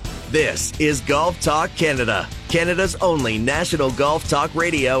This is Golf Talk Canada, Canada's only national golf talk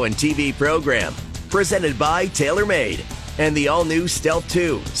radio and TV program. Presented by TaylorMade and the all-new Stealth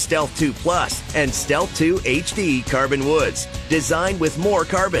 2, Stealth 2 Plus, and Stealth 2 HD carbon woods. Designed with more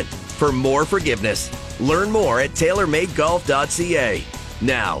carbon for more forgiveness. Learn more at TaylorMadeGolf.ca.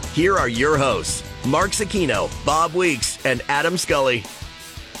 Now, here are your hosts, Mark Zecchino, Bob Weeks, and Adam Scully.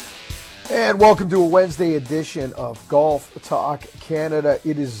 And welcome to a Wednesday edition of Golf Talk Canada.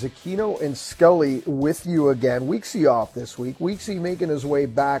 It is Zecchino and Scully with you again. Weeksy off this week. Weeksy making his way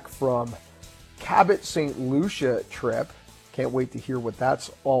back from Cabot St. Lucia trip. Can't wait to hear what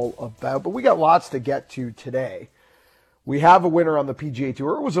that's all about. But we got lots to get to today. We have a winner on the PGA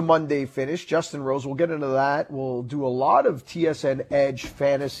Tour. It was a Monday finish. Justin Rose. We'll get into that. We'll do a lot of TSN Edge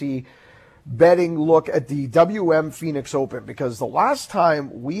fantasy betting look at the WM Phoenix Open, because the last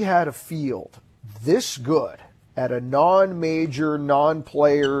time we had a field this good at a non-major,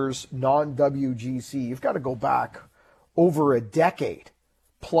 non-players, non-WGC, you've got to go back over a decade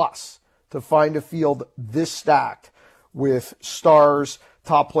plus to find a field this stacked with stars,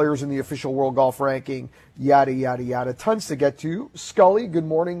 top players in the official World Golf Ranking, yada, yada, yada. Tons to get to. Scully, good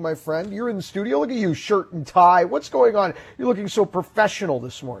morning, my friend. You're in the studio. Look at you, shirt and tie. What's going on? You're looking so professional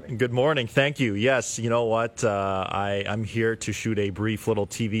this morning. Good morning. Thank you. Yes, you know what? I'm here to shoot a brief little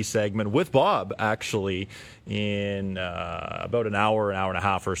TV segment with Bob, actually, in about an hour and a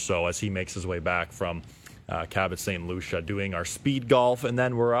half or so as he makes his way back from Cabot St. Lucia, doing our speed golf, and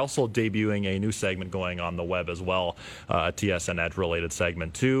then we're also debuting a new segment going on the web as well, a TSN Edge related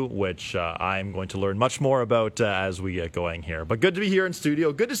segment too, which I'm going to learn much more about as we get going here. But good to be here in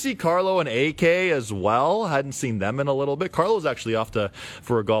studio. Good to see Carlo and AK as well. Hadn't seen them in a little bit. Carlo's actually off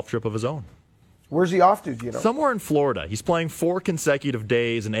for a golf trip of his own. Where's he off to, do you know? Somewhere in Florida. He's playing 4 consecutive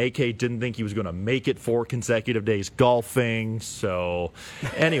days, and AK didn't think he was going to make it 4 consecutive days golfing. So,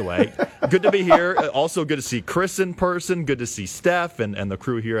 anyway, good to be here. Also good to see Chris in person. Good to see Steph and the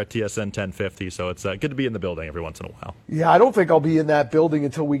crew here at TSN 1050. So it's good to be in the building every once in a while. Yeah, I don't think I'll be in that building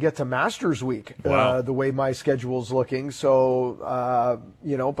until we get to Masters Week, wow. The way my schedule's looking. So,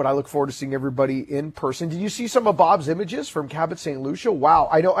 but I look forward to seeing everybody in person. Did you see some of Bob's images from Cabot St. Lucia? Wow,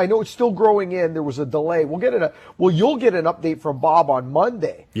 I know it's still growing in. There was a delay. You'll get an update from Bob on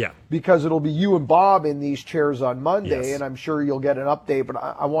Monday. Yeah. Because it'll be you and Bob in these chairs on Monday, yes. And I'm sure you'll get an update, but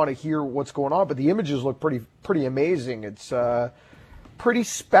I want to hear what's going on. But the images look pretty amazing. It's pretty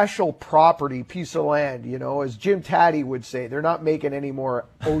special property, piece of land, as Jim Taddy would say. They're not making any more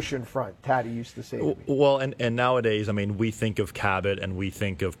oceanfront, Taddy used to say to me. Well, and nowadays, I mean, we think of Cabot and we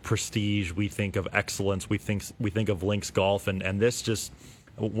think of prestige, we think of excellence, we think of links golf, and this just,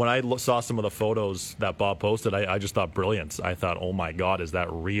 when I saw some of the photos that Bob posted, I just thought brilliance. I thought, oh my God, is that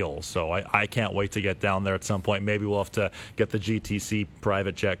real? So I can't wait to get down there at some point. Maybe we'll have to get the GTC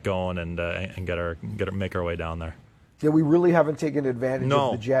private jet going and make our way down there. Yeah, we really haven't taken advantage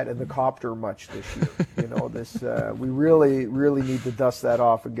of the jet and the copter much this year. We really need to dust that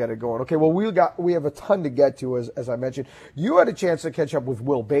off and get it going. Okay, well, we have a ton to get to, as I mentioned. You had a chance to catch up with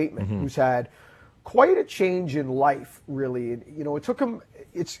Will Bateman, who's had quite a change in life, really. It took him.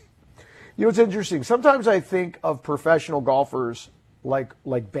 It's interesting. Sometimes I think of professional golfers like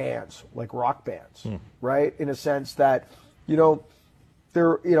bands, like rock bands, right? In a sense that,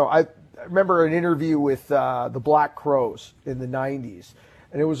 I remember an interview with the Black Crowes in the 90s,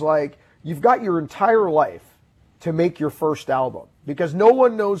 and it was like, you've got your entire life to make your first album because no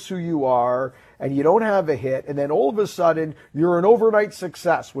one knows who you are and you don't have a hit, and then all of a sudden you're an overnight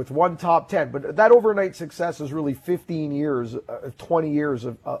success with one top 10. But that overnight success is really 15 years, 20 years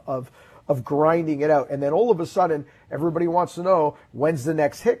of grinding it out. And then all of a sudden everybody wants to know, when's the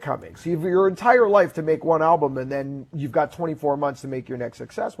next hit coming? So you have your entire life to make one album, and then you've got 24 months to make your next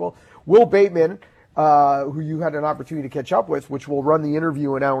success. Well, Will Bateman, who you had an opportunity to catch up with, which will run the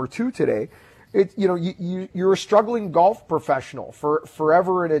interview in hour 2 today, you're a struggling golf professional for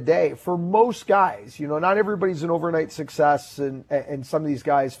forever and a day. For most guys, not everybody's an overnight success, and some of these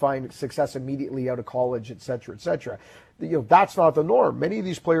guys find success immediately out of college, et cetera, et cetera. That's not the norm. Many of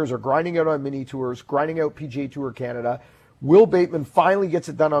these players are grinding out on mini tours, grinding out PGA Tour Canada. Will Bateman finally gets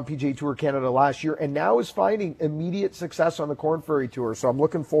it done on PGA Tour Canada last year, and now is finding immediate success on the Korn Ferry Tour. So I'm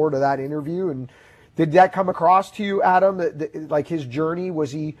looking forward to that interview. And did that come across to you, Adam? Like his journey,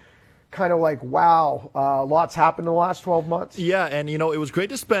 was he kind of like, wow, lots happened in the last 12 months. Yeah, and it was great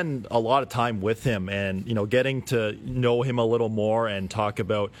to spend a lot of time with him and getting to know him a little more and talk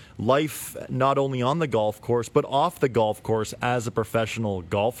about life not only on the golf course but off the golf course as a professional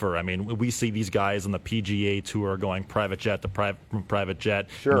golfer. I mean, we see these guys on the PGA Tour going private jet to private jet,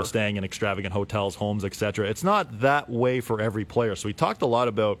 sure, staying in extravagant hotels, homes, etc. It's not that way for every player. So we talked a lot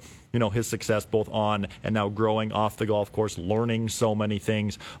about his success both on and now growing off the golf course, learning so many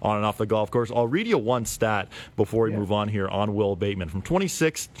things on and off the golf course. I'll read you one stat before we move on here on Will Bateman. From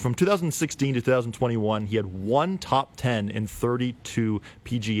 2016 to 2021, he had one top 10 in 32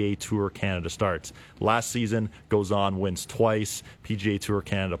 PGA Tour Canada starts. Last season, goes on, wins twice, PGA Tour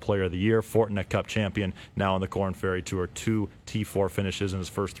Canada Player of the Year, Fortinet Cup champion, now on the Korn Ferry Tour, 2 T4 finishes in his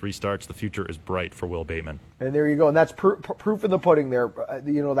first 3 starts. The future is bright for Will Bateman. And there you go. And that's proof in the pudding there.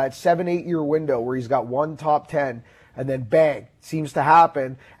 That 7-8 year window where he's got one top 10 and then bang, seems to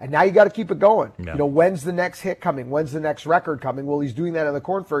happen. And now you got to keep it going. Yeah. When's the next hit coming? When's the next record coming? Well, he's doing that on the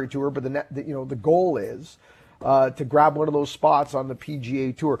Korn Ferry Tour, but the goal is to grab one of those spots on the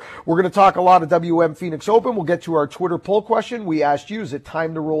PGA Tour. We're going to talk a lot of WM Phoenix Open. We'll get to our Twitter poll question. We asked you, is it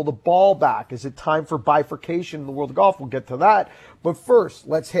time to roll the ball back? Is it time for bifurcation in the world of golf? We'll get to that. But first,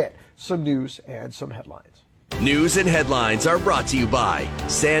 let's hit some news and some headlines. News and headlines are brought to you by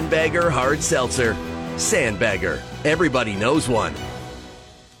Sandbagger Hard Seltzer. Sandbagger. Everybody knows one.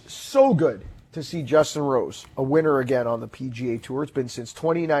 So good to see Justin Rose, a winner again on the PGA Tour. It's been since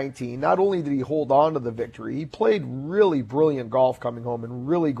 2019. Not only did he hold on to the victory, he played really brilliant golf coming home and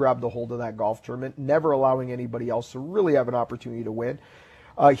really grabbed a hold of that golf tournament, never allowing anybody else to really have an opportunity to win.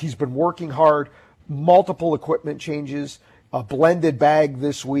 He's been working hard, multiple equipment changes, a blended bag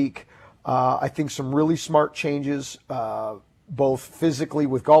this week. I think some really smart changes, both physically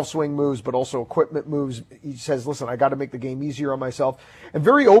with golf swing moves, but also equipment moves. He says, listen, I got to make the game easier on myself. And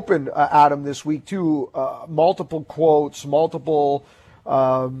very open, Adam, this week, too. Multiple quotes, multiple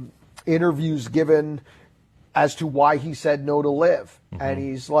interviews given as to why he said no to live. Mm-hmm. And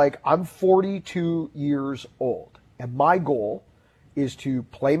he's like, I'm 42 years old, and my goal is to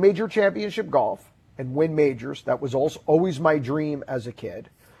play major championship golf and win majors. That was also always my dream as a kid.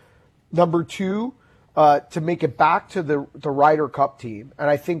 Number 2, to make it back to the Ryder Cup team. And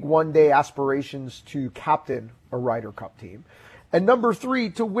I think one day aspirations to captain a Ryder Cup team. And number 3,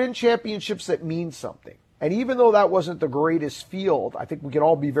 to win championships that mean something. And even though that wasn't the greatest field, I think we can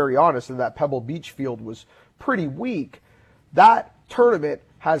all be very honest that Pebble Beach field was pretty weak. That tournament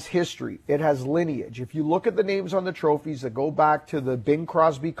has history. It has lineage. If you look at the names on the trophies that go back to the Bing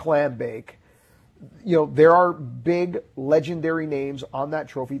Crosby clam bake, there are big legendary names on that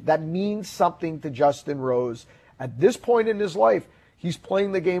trophy. That means something to Justin Rose. At this point in his life, he's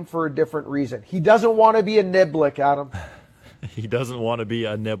playing the game for a different reason. He doesn't want to be a Niblick, Adam. He doesn't want to be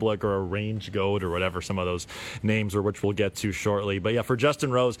a Niblick or a Range Goat or whatever some of those names are, which we'll get to shortly. But yeah, for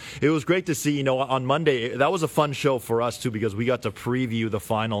Justin Rose, it was great to see, on Monday, that was a fun show for us too, because we got to preview the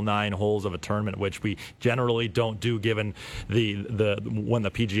final 9 holes of a tournament, which we generally don't do given the when the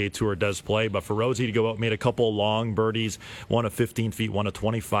PGA Tour does play. But for Rosie to go out, made a couple long birdies, one of 15 feet, one of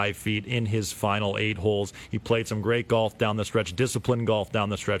 25 feet in his final 8 holes. He played some great golf down the stretch, disciplined golf down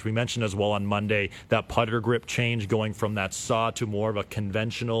the stretch. We mentioned as well on Monday that putter grip change going from that saw to more of a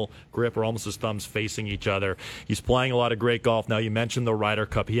conventional grip, or almost his thumbs facing each other. He's playing a lot of great golf. Now, you mentioned the Ryder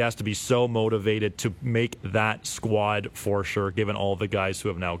Cup. He has to be so motivated to make that squad for sure, given all the guys who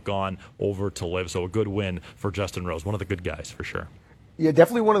have now gone over to live. So a good win for Justin Rose. One of the good guys for sure. Yeah,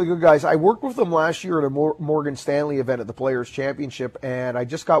 definitely one of the good guys. I worked with him last year at a Morgan Stanley event at the Players Championship, and I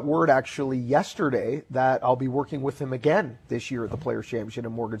just got word actually yesterday that I'll be working with him again this year at the Players Championship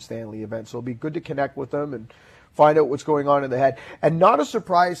and Morgan Stanley event. So it'll be good to connect with him and find out what's going on in the head. And not a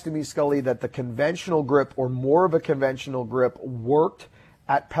surprise to me, Scully, that the conventional grip, or more of a conventional grip, worked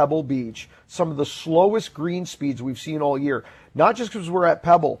at Pebble Beach. Some of the slowest green speeds we've seen all year. Not just because we're at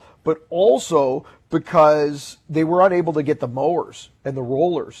Pebble, but also because they were unable to get the mowers and the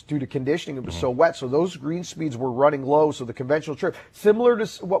rollers due to conditioning. It was so wet. So those green speeds were running low. So the conventional trip, similar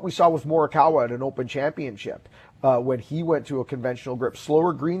to what we saw with Morikawa at an Open Championship, when he went to a conventional grip,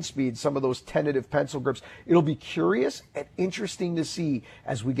 slower green speeds, some of those tentative pencil grips. It'll be curious and interesting to see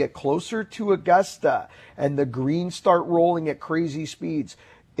as we get closer to Augusta and the greens start rolling at crazy speeds,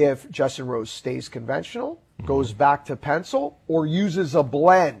 if Justin Rose stays conventional, goes back to pencil, or uses a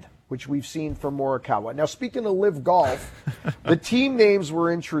blend, which we've seen from Morikawa. Now, speaking of live golf, the team names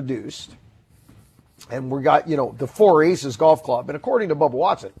were introduced. And we got, the Four Aces Golf Club. And according to Bubba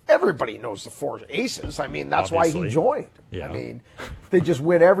Watson, everybody knows the Four Aces. I mean, that's Obviously. why he joined. Yeah. I mean, they just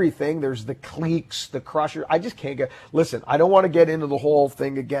win everything. There's the cliques, the crusher. I just can't get. Listen, I don't want to get into the whole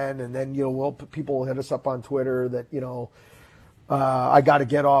thing again. And then, people will hit us up on Twitter that, I got to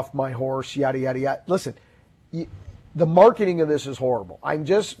get off my horse, yada, yada, yada. Listen, the marketing of this is horrible. I'm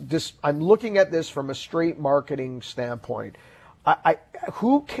looking at this from a straight marketing standpoint.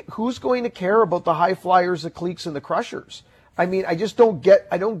 Who's going to care about the high flyers, the cliques, and the crushers? I mean, I don't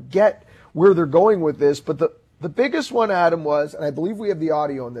get where they're going with this. But the biggest one, Adam, was, and I believe we have the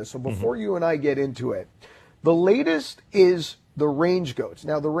audio on this. So before you and I get into it, the latest is the Range Goats.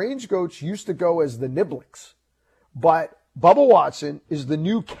 Now, the Range Goats used to go as the Nibliks, but Bubba Watson is the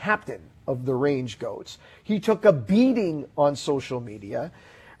new captain of the Range Goats. He took a beating on social media.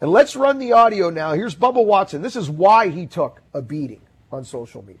 And let's run the audio now. Here's Bubba Watson. This is why he took a beating on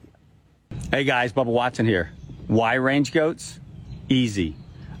social media. Hey guys, Bubba Watson here. Why Range Goats? Easy.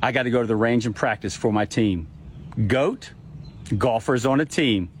 I got to go to the range and practice for my team. Goat, golfers on a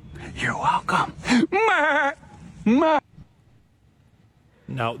team. You're welcome.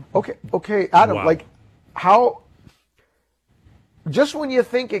 Now, Okay, Adam, wow. how, just when you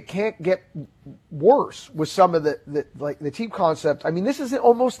think it can't get worse with some of the team concept, I mean, this is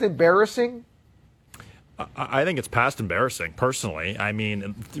almost embarrassing. I think it's past embarrassing, personally. I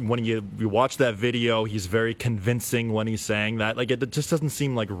mean, when you watch that video, he's very convincing when he's saying that. Like, it just doesn't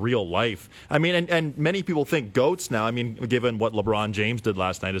seem like real life. I mean, and many people think GOATs now. I mean, given what LeBron James did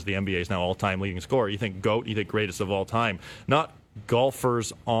last night as the NBA's now all-time leading scorer, you think GOAT, you think greatest of all time. Not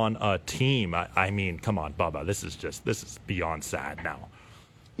golfers on a team. I mean, come on, Bubba. This is beyond sad now.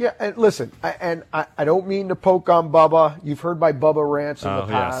 Yeah, and listen, I don't mean to poke on Bubba. You've heard my Bubba rants in the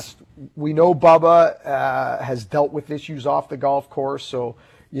past. Yes. We know Bubba has dealt with issues off the golf course, so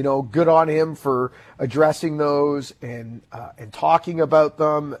good on him for addressing those and talking about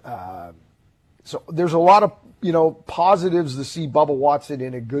them. So there's a lot of positives to see Bubba Watson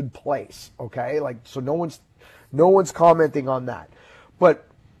in a good place. Okay, so no one's commenting on that. But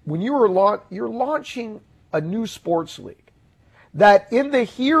when you're launching a new sports league, that in the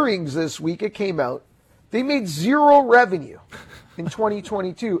hearings this week, it came out, they made zero revenue in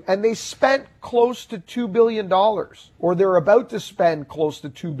 2022, and they spent close to $2 billion, or they're about to spend close to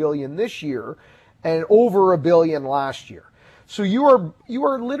 $2 billion this year, and over $1 billion last year. So you are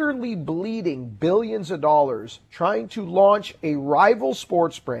literally bleeding billions of dollars trying to launch a rival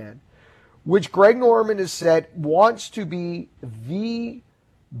sports brand, which Greg Norman has said wants to be the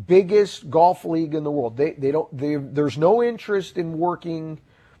biggest golf league in the world. There's no interest in working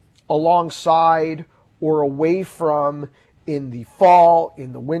alongside or away from in the fall,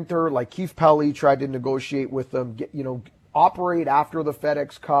 in the winter, like Keith Pelley tried to negotiate with them, operate after the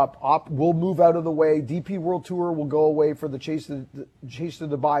FedEx Cup, we'll move out of the way, DP World Tour will go away for the Chase to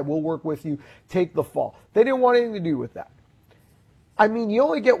Dubai, we'll work with you, take the fall. They didn't want anything to do with that. I mean, you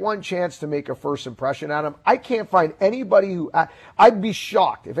only get one chance to make a first impression, Adam. I can't find anybody I'd be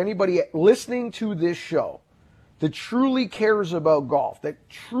shocked if anybody listening to this show that truly cares about golf, that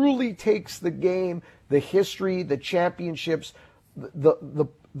truly takes the game, the history, the championships,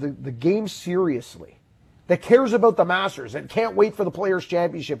 the game seriously, that cares about the Masters and can't wait for the Players'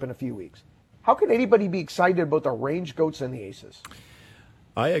 Championship in a few weeks. How can anybody be excited about the Range Goats and the Aces?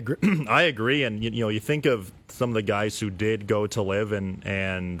 I agree. I agree, and you think of some of the guys who did go to live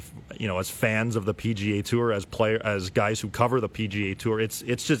and as fans of the PGA Tour, as guys who cover the PGA Tour.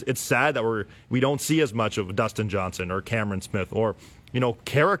 It's sad that we don't see as much of Dustin Johnson or Cameron Smith or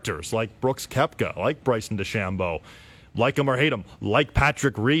characters like Brooks Koepka, like Bryson DeChambeau. Like him or hate him, like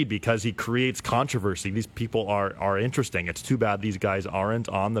Patrick Reed, because he creates controversy. These people are interesting. It's too bad these guys aren't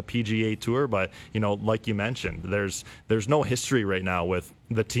on the PGA Tour, but like you mentioned, there's no history right now with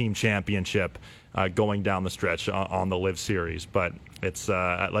the team championship going down the stretch on the Live Series. But it's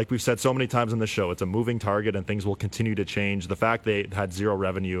like we've said so many times on the show, it's a moving target, and things will continue to change. The fact they had zero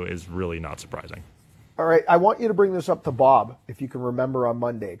revenue is really not surprising. All right, I want you to bring this up to Bob, if you can remember, on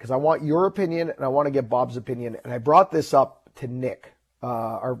Monday, because I want your opinion and I want to get Bob's opinion. And I brought this up to Nick,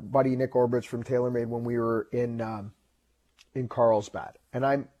 our buddy Nick Orbich from TaylorMade, when we were in Carlsbad.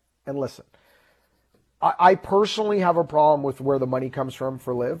 And listen, I personally have a problem with where the money comes from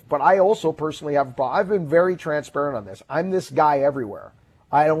for Live, but I also personally have a problem. I've been very transparent on this. I'm this guy everywhere.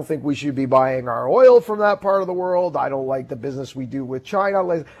 I don't think we should be buying our oil from that part of the world. I don't like the business we do with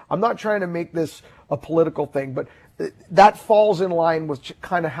China. I'm not trying to make this a political thing, but that falls in line with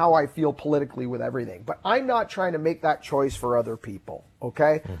kind of how I feel politically with everything. But I'm not trying to make that choice for other people,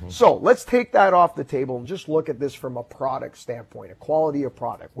 okay? So let's take that off the table and just look at this from a product standpoint, a quality of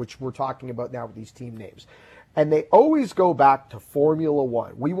product, which we're talking about now with these team names. And they always go back to Formula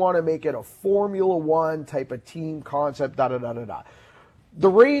One. We want to make it a Formula One type of team concept, da-da-da-da-da. The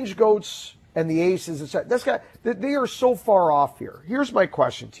Range Goats and the Aces, they are so far off here. Here's my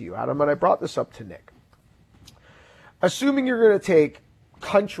question to you, Adam, and I brought this up to Nick. Assuming you're going to take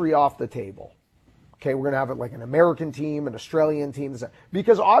country off the table, okay, we're going to have it like an American team, an Australian team,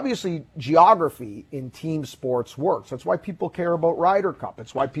 because obviously geography in team sports works. That's why people care about Ryder Cup.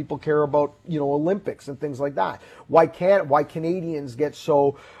 It's why people care about, Olympics and things like that. Why Canadians get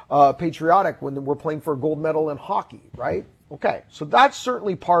so patriotic when we're playing for a gold medal in hockey, right? Okay, so that's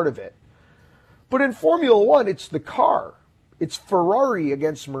certainly part of it. But in Formula One, it's the car. It's Ferrari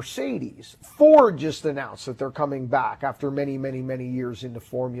against Mercedes. Ford just announced that they're coming back after many, many, many years into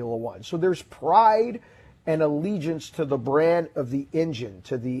Formula One. So there's pride and allegiance to the brand of the engine,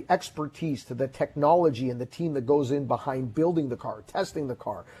 to the expertise, to the technology and the team that goes in behind building the car, testing the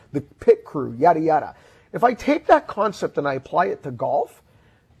car, the pit crew, yada, yada. If I take that concept and I apply it to golf,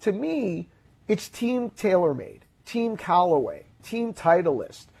 to me, it's Team TaylorMade, Team Callaway, Team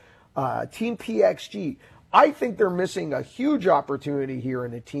Titleist, Team PXG. I think they're missing a huge opportunity here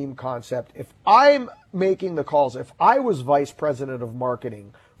in a team concept. If I'm making the calls, if I was vice president of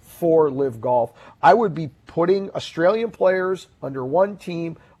marketing for Live Golf, I would be putting Australian players under one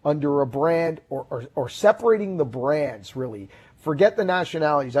team, under a brand, or separating the brands, really. Forget the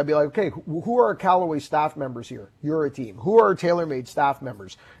nationalities. I'd be like, okay, who are our Callaway staff members here? You're a team. Who are our TaylorMade staff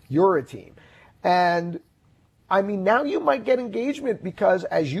members? You're a team. And I mean, now you might get engagement because,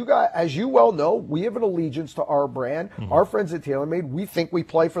 as you well know, we have an allegiance to our brand. Our friends at TaylorMade, we think we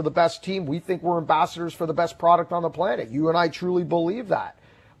play for the best team. We think we're ambassadors for the best product on the planet. You and I truly believe that.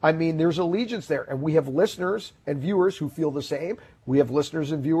 I mean, there's allegiance there, and we have listeners and viewers who feel the same. We have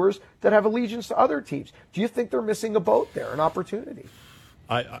listeners and viewers that have allegiance to other teams. Do you think they're missing a boat there, an opportunity?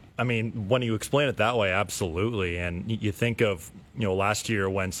 I mean, when you explain it that way, absolutely. And you think of, last year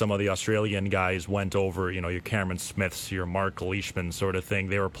when some of the Australian guys went over, your Cameron Smiths, your Mark Leishman sort of thing,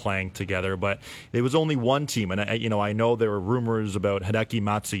 they were playing together, but there was only one team. And, I know there were rumors about Hideki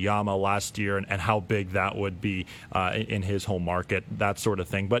Matsuyama last year and how big that would be in his home market, that sort of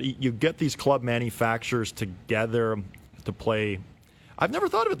thing. But you get these club manufacturers together to play. I've never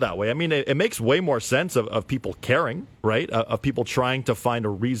thought of it that way. I mean, it makes way more sense of people caring, right? Of people trying to find a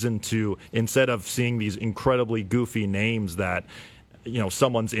reason to, instead of seeing these incredibly goofy names that,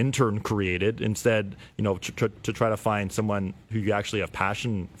 someone's intern created, instead, to try to find someone who you actually have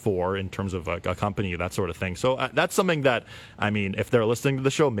passion for in terms of a company, that sort of thing. So that's something that, I mean, if they're listening to the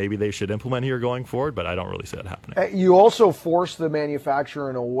show, maybe they should implement here going forward, but I don't really see that happening. You also force the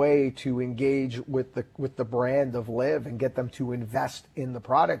manufacturer in a way to engage with the brand of Live and get them to invest in the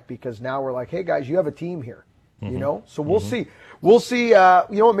product, because now we're like, hey guys, you have a team here. So we'll see. We'll see.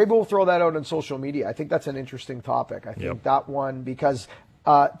 Maybe we'll throw that out on social media. I think that's an interesting topic. I think that one, because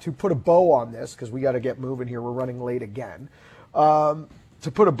to put a bow on this, because we got to get moving here. We're running late again. To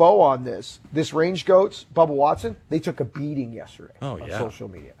put a bow on this Range Goats, Bubba Watson, they took a beating yesterday on social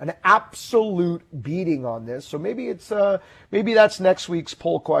media. An absolute beating on this. So maybe maybe that's next week's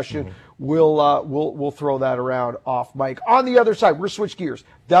poll question. We'll throw that around off mic. On the other side, we're switch gears.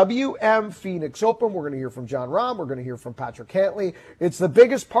 WM Phoenix Open. We're going to hear from John Rahm. We're going to hear from Patrick Cantlay. It's the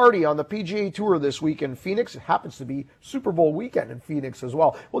biggest party on the PGA Tour this week in Phoenix. It happens to be Super Bowl weekend in Phoenix as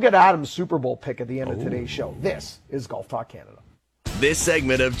well. We'll get Adam's Super Bowl pick at the end of today's show. This is Golf Talk Canada. This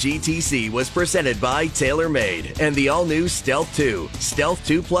segment of GTC was presented by TaylorMade and the all-new Stealth 2, Stealth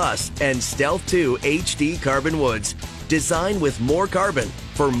 2 Plus, and Stealth 2 HD Carbon Woods. Designed with more carbon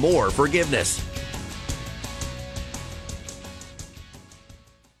for more forgiveness.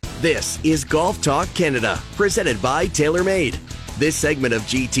 This is Golf Talk Canada, presented by TaylorMade. This segment of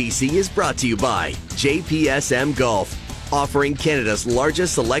GTC is brought to you by JPSM Golf, offering Canada's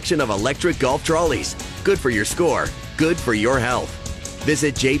largest selection of electric golf trolleys. Good for your score, good for your health.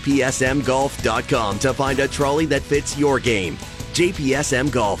 Visit jpsmgolf.com to find a trolley that fits your game.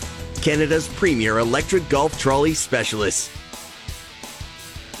 JPSM Golf, Canada's premier electric golf trolley specialist.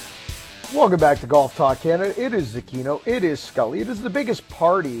 Welcome back to Golf Talk Canada. It is Zucchino. It is Scully. It is the biggest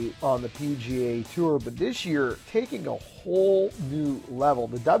party on the PGA Tour, but this year taking a whole new level.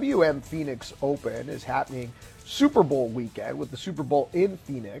 The WM Phoenix Open is happening Super Bowl weekend with the Super Bowl in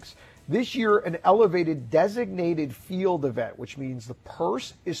Phoenix. This year, an elevated designated field event, which means the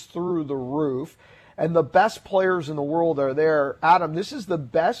purse is through the roof and the best players in the world are there. Adam, this is the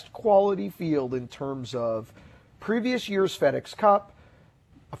best quality field in terms of previous year's FedEx Cup,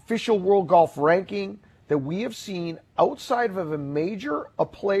 official World Golf ranking that we have seen outside of a major, a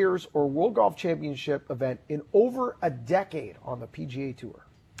Players, or World Golf Championship event in over a decade on the PGA Tour.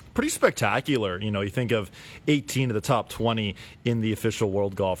 Pretty spectacular. You think of 18 of the top 20 in the official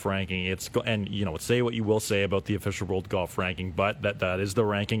World Golf ranking. Say what you will say about the official World Golf ranking, but that is the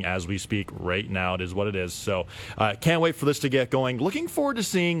ranking as we speak right now. It is what it is. So can't wait for this to get going. Looking forward to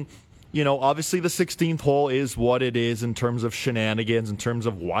seeing, obviously the 16th hole is what it is in terms of shenanigans, in terms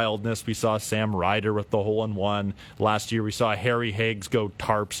of wildness. We saw Sam Ryder with the hole-in-one. Last year we saw Harry Higgs go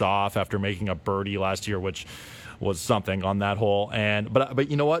tarps off after making a birdie last year, which was something on that hole. But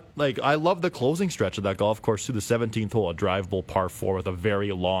you know what? I love the closing stretch of that golf course through the 17th hole, a drivable par 4 with a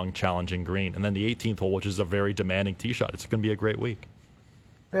very long, challenging green. And then the 18th hole, which is a very demanding tee shot. It's going to be a great week.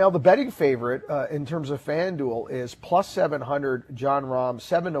 Now, the betting favorite in terms of FanDuel is plus 700, Jon Rahm,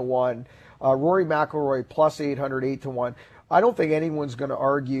 7-1, Rory McIlroy, plus 800, 8-1. I don't think anyone's going to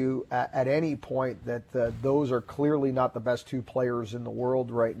argue at any point that those are clearly not the best two players in the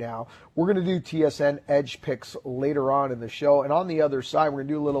world right now. We're going to do TSN edge picks later on in the show. And on the other side, we're going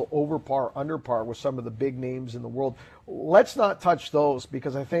to do a little over par, under par with some of the big names in the world. Let's not touch those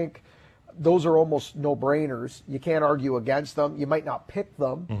because I think those are almost no-brainers. You can't argue against them. You might not pick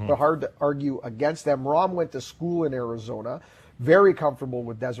them, but hard to argue against them. Rahm went to school in Arizona. Very comfortable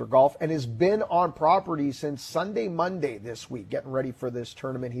with desert golf and has been on property since Sunday, Monday this week, getting ready for this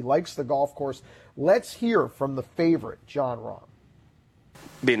tournament. He likes the golf course. Let's hear from the favorite, Jon Rahm.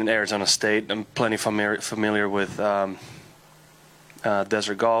 Being in Arizona State, I'm plenty familiar with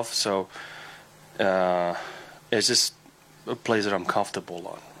desert golf, so it's just a place that I'm comfortable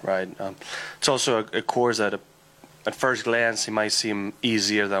on, right? It's also a course that at first glance it might seem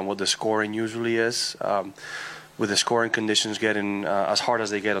easier than what the scoring usually is. With the scoring conditions getting as hard as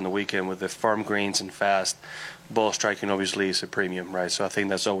they get on the weekend with the firm greens and fast, ball striking obviously is a premium, right? So I think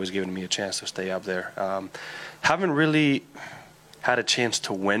that's always given me a chance to stay up there. Haven't really had a chance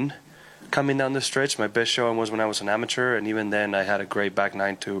to win coming down the stretch. My best showing was when I was an amateur, and even then I had a great back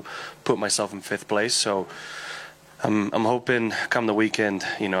nine to put myself in 5th place. So I'm hoping come the weekend,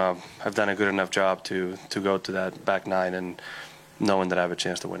 I've done a good enough job to go to that back nine and knowing that I have a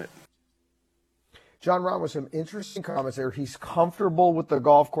chance to win it. Jon Rahm with some interesting comments there. He's comfortable with the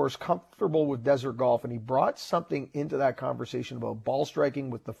golf course, comfortable with desert golf, and he brought something into that conversation about ball striking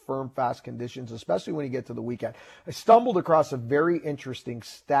with the firm, fast conditions, especially when you get to the weekend. I stumbled across a very interesting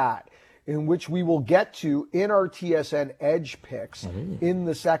stat in which we will get to in our TSN Edge picks in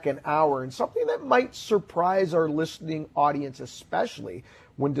the second hour, and something that might surprise our listening audience, especially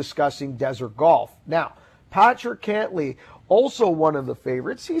when discussing desert golf. Now, Patrick Cantlay, also one of the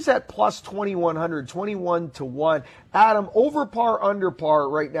favorites. He's at plus 2,100, 21-1. Adam, over par, under par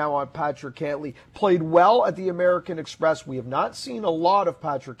right now on Patrick Cantlay. Played well at the American Express. We have not seen a lot of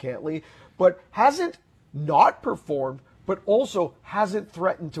Patrick Cantlay, but hasn't not performed, but also hasn't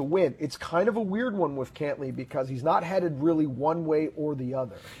threatened to win. It's kind of a weird one with Cantlay because he's not headed really one way or the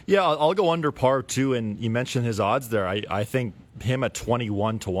other. Yeah, I'll go under par too, and you mentioned his odds there. I think him at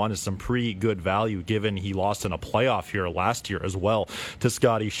 21-1 is some pretty good value given he lost in a playoff here last year as well to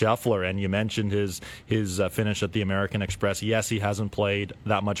Scotty Scheffler. And you mentioned his finish at the American Express. Yes, he hasn't played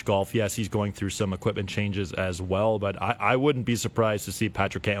that much golf. Yes, he's going through some equipment changes as well, but I wouldn't be surprised to see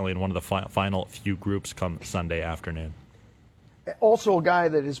Patrick Cantlay in one of the final few groups come Sunday afternoon. Also a guy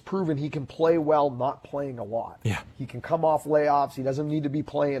that has proven he can play well not playing a lot. Yeah. He can come off layoffs. He doesn't need to be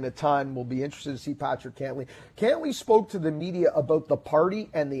playing a ton. We'll be interested to see Patrick Cantlay. Cantlay spoke to the media about the party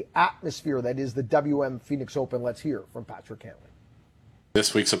and the atmosphere that is the WM Phoenix Open. Let's hear from Patrick Cantlay.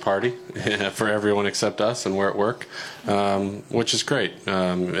 This week's a party for everyone except us, and we're at work, which is great.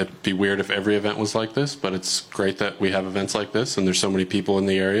 It'd be weird if every event was like this, but it's great that we have events like this, and there's so many people in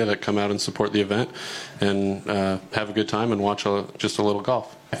the area that come out and support the event and have a good time and watch just a little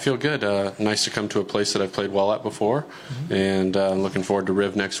golf. I feel good. Nice to come to a place that I've played well at before, and looking forward to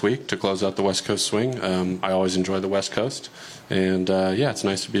Riv next week to close out the West Coast swing. I always enjoy the West Coast, and it's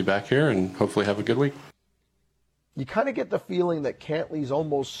nice to be back here and hopefully have a good week. You kind of get the feeling that Cantlay's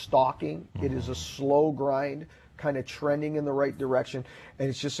almost stalking. It is a slow grind, kind of trending in the right direction. And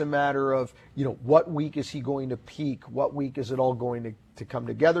it's just a matter of, what week is he going to peak? What week is it all going to come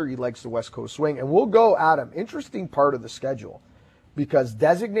together? He likes the West Coast swing. And we'll go, Adam, interesting part of the schedule, because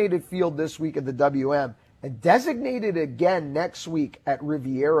designated field this week at the WM and designated again next week at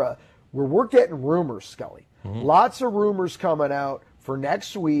Riviera, where we're getting rumors, Scully. Lots of rumors coming out for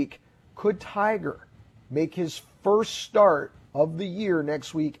next week. could Tiger make his first start of the year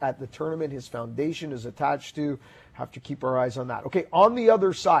next week at the tournament his foundation is attached to? Have to keep our eyes on that. Okay, on the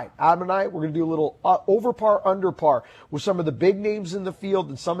other side, Adam and I, we're going to do a little over par, under par with some of the big names in the field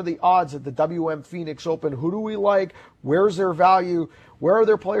and some of the odds at the WM Phoenix Open. Who do we like? Where's their value? Where are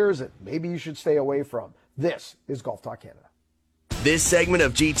their players that maybe you should stay away from? This is Golf Talk Canada. This segment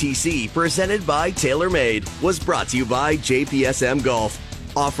of GTC, presented by TaylorMade, was brought to you by JPSM Golf,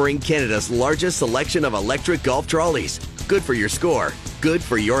 offering Canada's largest selection of electric golf trolleys. Good for your score, good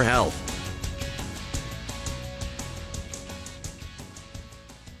for your health.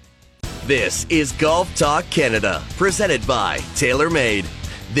 This is Golf Talk Canada, presented by TaylorMade.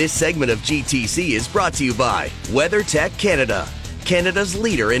 This segment of GTC is brought to you by WeatherTech Canada, Canada's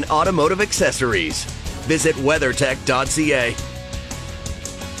leader in automotive accessories. Visit weathertech.ca.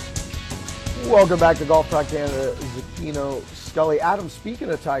 Welcome back to Golf Talk Canada. Zucchino, Scully. Adam, speaking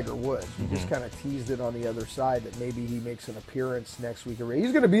of Tiger Woods, we just kind of teased it on the other side that maybe he makes an appearance next week.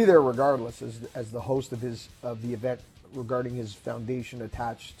 He's going to be there regardless as the host of the event regarding his foundation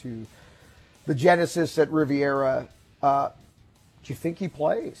attached to the Genesis at Riviera. Do you think he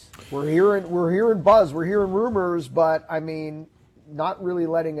plays? We're hearing buzz, we're hearing rumors, but I mean, not really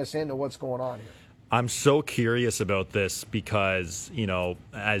letting us into what's going on here. I'm so curious about this because, you know,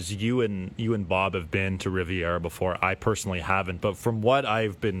 as you and Bob have been to Riviera before, I personally haven't. But from what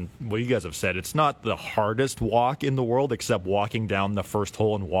you guys have said, it's not the hardest walk in the world, except walking down the first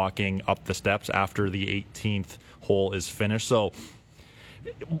hole and walking up the steps after the 18th hole is finished. So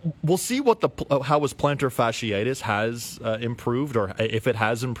we'll see how his plantar fasciitis has improved, or if it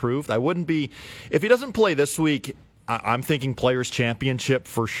has improved. If he doesn't play this week, I'm thinking Players' Championship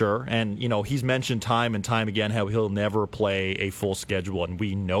for sure. And, you know, he's mentioned time and time again how he'll never play a full schedule, and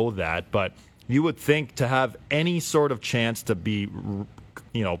we know that. But you would think to have any sort of chance to be,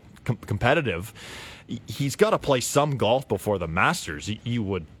 you know, competitive, he's got to play some golf before the Masters, you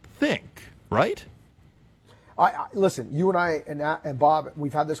would think, right? Listen, you and I and Bob,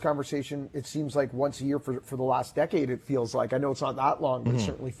 we've had this conversation, it seems like once a year for the last decade, it feels like. I know it's not that long, but it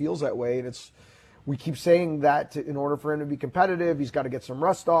certainly feels that way. And we keep saying that in order for him to be competitive, he's got to get some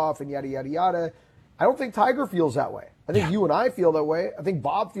rust off and yada, yada, yada. I don't think Tiger feels that way. I think you and I feel that way. I think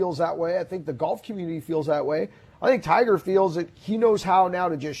Bob feels that way. I think the golf community feels that way. I think Tiger feels that he knows how now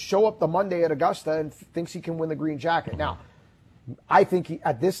to just show up the Monday at Augusta and thinks he can win the green jacket. Now, I think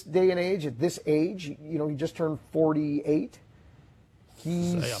at this day and age, at this age, you know, he just turned 48.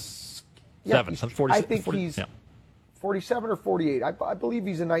 He's 47 or 48. I believe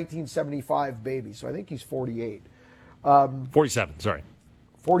he's a 1975 baby, so I think he's 48. 47, sorry.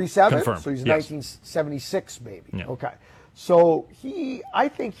 47? Confirmed. So he's a yes. 1976 baby. Yeah. Okay. So I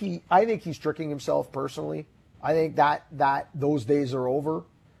think he's tricking himself personally. I think that those days are over.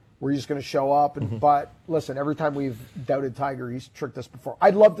 We're just going to show up. But listen, every time we've doubted Tiger, he's tricked us before.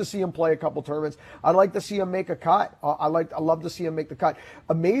 I'd love to see him play a couple tournaments. I'd like to see him make a cut. I'd love to see him make the cut.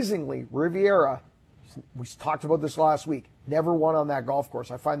 Amazingly, Riviera, we talked about this last week, never won on that golf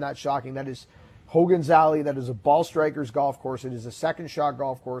course. I find that shocking. That is Hogan's Alley. That is a ball striker's golf course. It is a second shot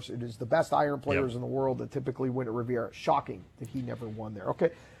golf course. It is the best iron players in the world that typically win at Riviera. Shocking that he never won there.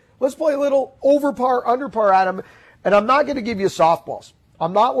 Okay, let's play a little over par, under par, Adam. And I'm not going to give you softballs.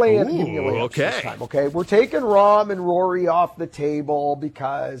 I'm not giving you layups this time, okay? We're taking Rahm and Rory off the table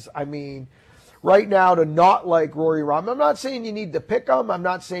because, I mean, right now to not like Rory Rahm, I'm not saying you need to pick them. I'm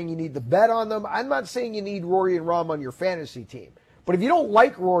not saying you need to bet on them. I'm not saying you need Rory and Rahm on your fantasy team. But if you don't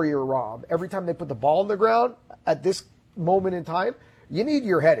like Rory or Rahm, every time they put the ball on the ground at this moment in time, you need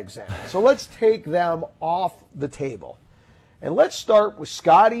your head examined. So let's take them off the table. And let's start with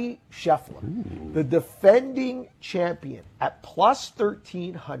Scotty Scheffler, the defending champion at plus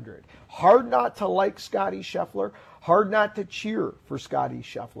 1,300. Hard not to like Scotty Scheffler. Hard not to cheer for Scotty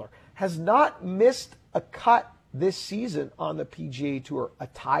Scheffler. Has not missed a cut this season on the PGA Tour. A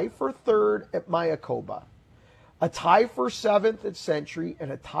tie for third at Mayakoba, a tie for seventh at Century,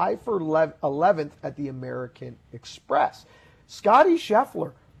 and a tie for 11th at the American Express. Scotty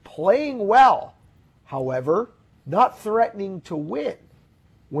Scheffler playing well, however, not threatening to win.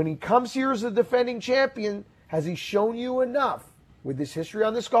 When he comes here as a defending champion, has he shown you enough with his history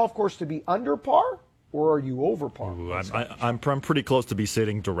on this golf course to be under par, or are you over par? I'm pretty close to be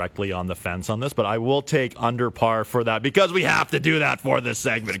sitting directly on the fence on this, but I will take under par for that because we have to do that for this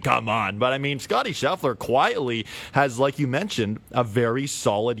segment. Come on. But I mean, Scotty Scheffler quietly has, like you mentioned, a very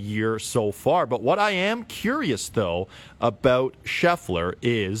solid year so far. But what I am curious, though, about Scheffler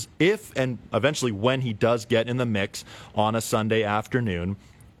is if and eventually when he does get in the mix on a Sunday afternoon,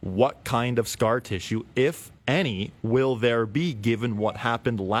 what kind of scar tissue, if any, will there be given what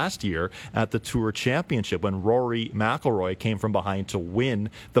happened last year at the Tour Championship when Rory McIlroy came from behind to win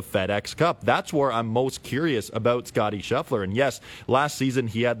the FedEx Cup? That's where I'm most curious about Scottie Scheffler. And yes, last season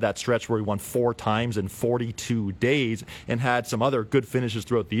he had that stretch where he won 4 times in 42 days and had some other good finishes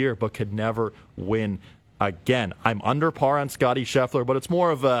throughout the year, but could never win again. I'm under par on Scottie Scheffler, but it's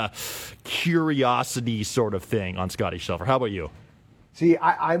more of a curiosity sort of thing on Scottie Scheffler. How about you? See,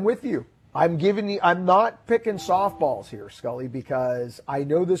 I'm with you. I'm not picking softballs here, Scully, because I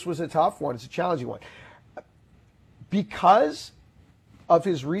know this was a tough one. It's a challenging one. Because of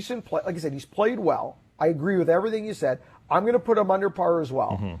his recent play, like I said, he's played well. I agree with everything you said. I'm going to put him under par as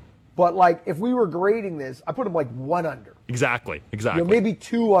well. Mm-hmm. But, like, if we were grading this, I put him, like, 1 under. Exactly. Maybe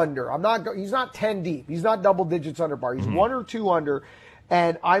 2 under. He's not 10 deep. He's not double digits under par. He's 1 or 2 under.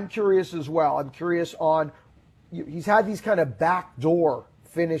 And I'm curious as well. I'm curious on, he's had these kind of backdoor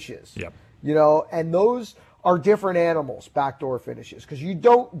finishes. Yep. And those are different animals, backdoor finishes, because you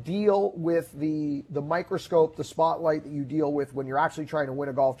don't deal with the microscope, the spotlight that you deal with when you're actually trying to win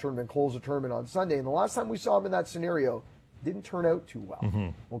a golf tournament, close a tournament on Sunday. And the last time we saw him in that scenario, didn't turn out too well.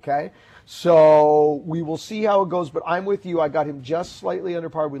 Mm-hmm. Okay? So we will see how it goes, but I'm with you. I got him just slightly under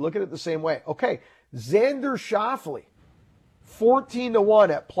par. We look at it the same way. Okay, Xander Schauffele, 14-1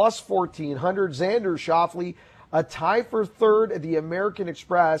 at plus 1,400. Xander Schauffele, a tie for third at the American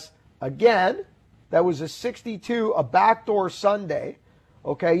Express. Again, that was a 62, a backdoor Sunday.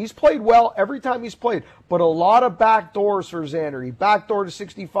 Okay, he's played well every time he's played, but a lot of backdoors for Xander. He backdoored a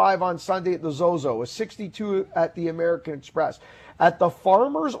 65 on Sunday at the Zozo, a 62 at the American Express. At the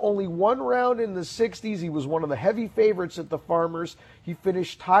Farmers, only 1 round in the 60s. He was one of the heavy favorites at the Farmers. He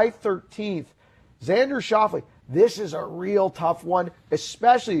finished tied 13th. Xander Schauffele, this is a real tough one,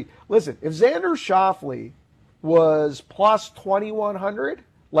 especially, listen, if Xander Schauffele was plus 2,100,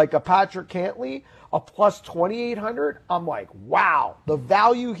 like a Patrick Cantlay, a plus 2,800, I'm like, wow, the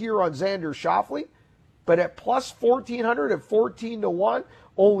value here on Xander Schauffele. But at plus 1,400 at 14-1,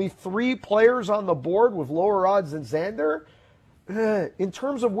 only 3 players on the board with lower odds than Xander. In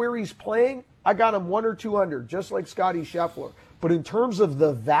terms of where he's playing, I got him 1 or 2 under, just like Scottie Scheffler. But in terms of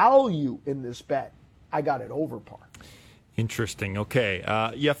the value in this bet, I got it over par. Interesting. Okay.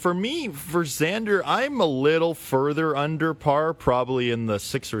 For me, for Xander, I'm a little further under par, probably in the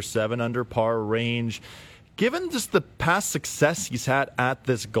 6 or 7 under par range. Given just the past success he's had at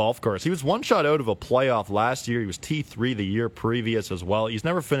this golf course, he was 1 shot out of a playoff last year. He was T3 the year previous as well. He's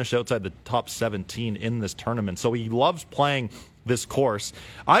never finished outside the top 17 in this tournament, so he loves playing this course.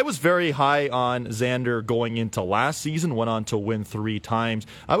 I was very high on Xander going into last season, went on to win 3 times.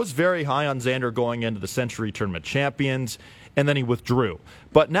 I was very high on Xander going into the Century Tournament Champions, and then he withdrew.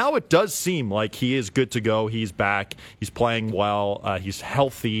 But now it does seem like he is good to go. He's back. He's playing well. He's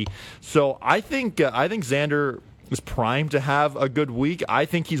healthy. So I think Xander is primed to have a good week. I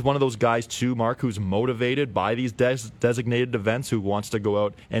think he's one of those guys too, Mark, who's motivated by these designated events, who wants to go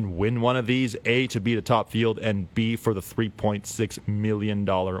out and win one of these, A, to beat a top field, and B, for the $3.6 million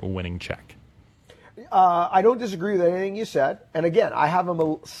winning check. I don't disagree with anything you said. And again, I have him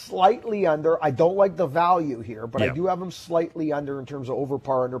slightly under. I don't like the value here, but I do have him slightly under in terms of over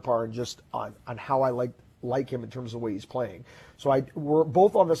par, under par, and just on how I like him in terms of the way he's playing. So we're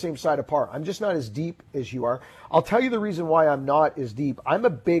both on the same side of par. I'm just not as deep as you are. I'll tell you the reason why I'm not as deep. I'm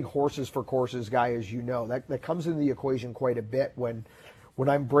a big horses for courses guy, as you know. That comes into the equation quite a bit when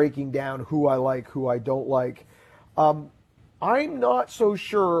I'm breaking down who I like, who I don't like. I'm not so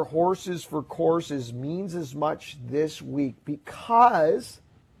sure horses for courses means as much this week because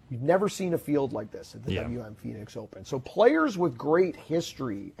we've never seen a field like this at the WM Phoenix Open. So players with great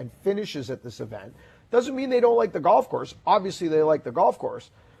history and finishes at this event doesn't mean they don't like the golf course. Obviously, they like the golf course.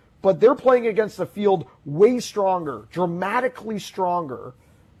 But they're playing against a field way stronger, dramatically stronger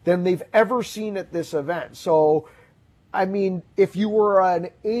than they've ever seen at this event. So, I mean, if you were an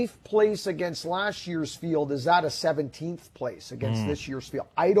 8th place against last year's field, is that a 17th place against this year's field?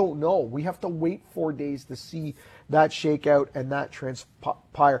 I don't know. We have to wait 4 days to see that shake out and that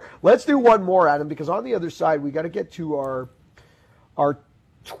transpire. Let's do one more, Adam, because on the other side, we got to get to our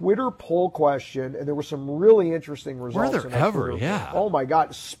Twitter poll question, and there were some really interesting results. Were there ever? Yeah. Oh my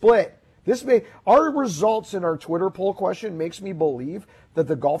God, split. Our results in our Twitter poll question makes me believe that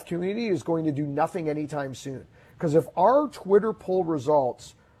the golf community is going to do nothing anytime soon. Because if our Twitter poll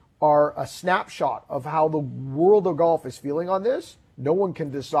results are a snapshot of how the world of golf is feeling on this, no one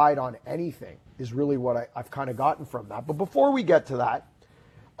can decide on anything, is really what I've kind of gotten from that. But before we get to that,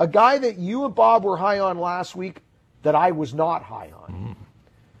 a guy that you and Bob were high on last week that I was not high on.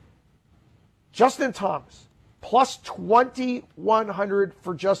 Justin Thomas, plus 2,100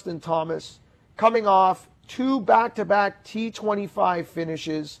 for Justin Thomas, coming off 2 back-to-back T25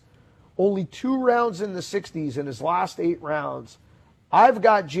 finishes, only 2 rounds in the 60s in his last 8 rounds. I've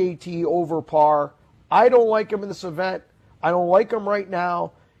got JT over par. I don't like him in this event. I don't like him right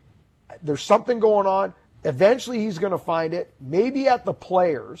now. There's something going on. Eventually he's going to find it. Maybe at the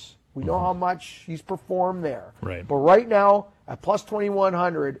Players. We know how much he's performed there. Right. But right now, at plus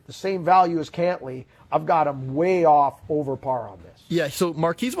 2,100, the same value as Cantlay, I've got him way off over par on this. Yeah, so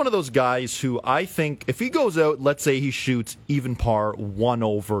Mark, he's one of those guys who I think if he goes out, let's say he shoots even par, 1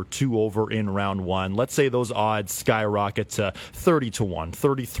 over, 2 over in round 1, let's say those odds skyrocket to 30 to 1,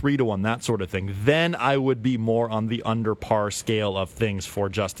 33 to 1, that sort of thing, then I would be more on the under par scale of things for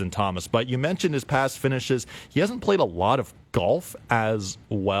Justin Thomas. But you mentioned his past finishes. He hasn't played a lot of golf as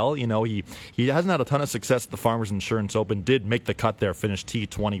well. You know, he hasn't had a ton of success at the Farmers Insurance Open, did make the cut there, finished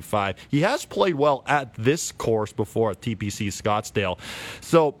T25. He has played well at this course before at TPC Scottsdale.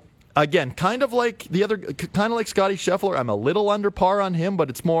 So again, kind of like Scottie Scheffler, I'm a little under par on him, but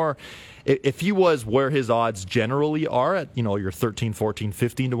it's more if he was where his odds generally are at, you know, your 13, 14,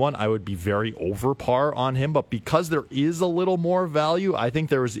 15 to 1, I would be very over par on him. But because there is a little more value, I think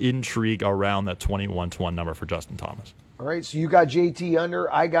there is intrigue around that 21 to 1 number for Justin Thomas. All right, so you got JT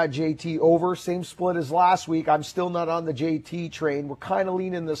under, I got JT over. Same split as last week. I'm still not on the JT train. We're kind of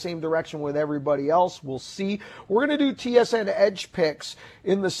leaning in the same direction with everybody else. We'll see. We're going to do TSN Edge picks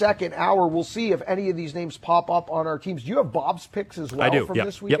in the second hour. We'll see if any of these names pop up on our teams. Do you have Bob's picks as well I do. from Yep.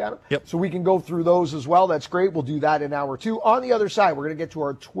 this week, Adam? Yep. So we can go through those as well. That's great. We'll do that in hour 2. On the other side, we're going to get to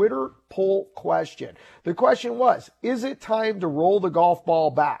our Twitter poll question. The question was, is it time to roll the golf ball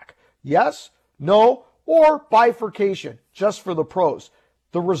back? Yes, no, or bifurcation, just for the pros.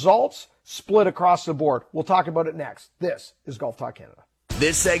 The results split across the board. We'll talk about it next. This is Golf Talk Canada.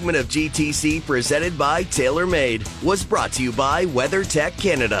 This segment of GTC, presented by TaylorMade, was brought to you by WeatherTech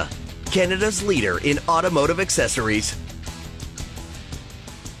Canada, Canada's leader in automotive accessories.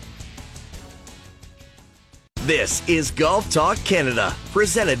 This is Golf Talk Canada,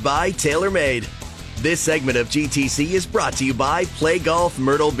 presented by TaylorMade. This segment of GTC is brought to you by Play Golf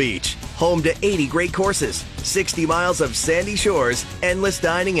Myrtle Beach, home to 80 great courses, 60 miles of sandy shores, endless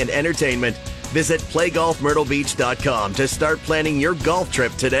dining and entertainment. Visit playgolfmyrtlebeach.com to start planning your golf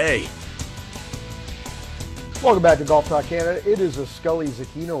trip today. Welcome back to Golf Talk Canada. It is a Scully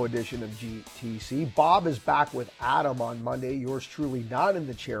Zucchino edition of GTC. Bob is back with Adam on Monday. Yours truly not in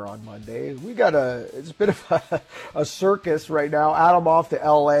the chair on Monday. We got it's a bit of a circus right now. Adam off to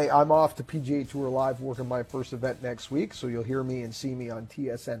LA. I'm off to PGA Tour Live working my first event next week. So you'll hear me and see me on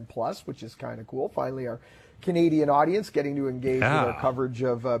TSN Plus, which is kind of cool. Finally, our Canadian audience getting to engage with our coverage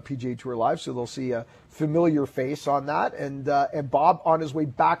of PGA Tour Live. So they'll see a familiar face on that. And Bob on his way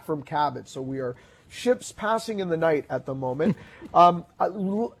back from Cabot. So we are ships passing in the night at the moment. I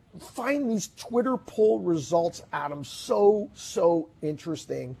find these Twitter poll results, Adam, so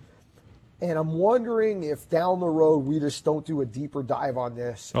interesting. And I'm wondering if down the road we just don't do a deeper dive on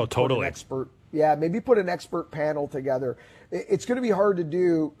this. Oh, totally. Maybe put an expert panel together. It's going to be hard to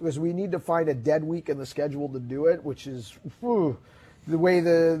do because we need to find a dead week in the schedule to do it, which is the way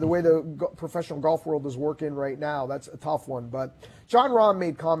the professional golf world is working right now. That's a tough one. But John Rahm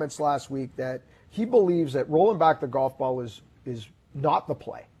made comments last week that he believes that rolling back the golf ball is not the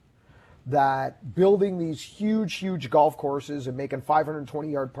play. That building these huge golf courses and making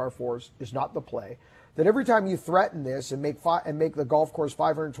 520-yard par fours is not the play. That every time you threaten this and make the golf course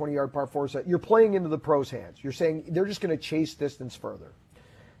 520-yard par fours, that you're playing into the pros' hands. You're saying they're just going to chase distance further.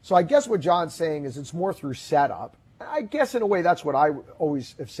 So I guess what John's saying is it's more through setup. I guess in a way that's what I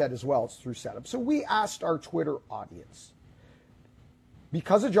always have said as well. It's through setup. So we asked our Twitter audience,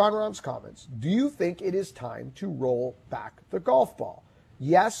 because of John Rahm's comments, do you think it is time to roll back the golf ball?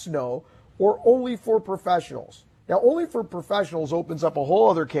 Yes, no, or only for professionals? Now, only for professionals opens up a whole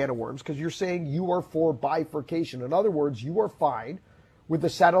other can of worms because you're saying you are for bifurcation. In other words, you are fine with the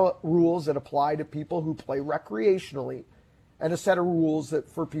set of rules that apply to people who play recreationally and a set of rules that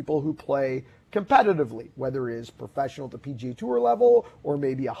for people who play competitively, whether it is professional to PGA Tour level or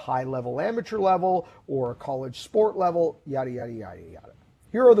maybe a high-level amateur level or a college sport level, yada, yada, yada, yada.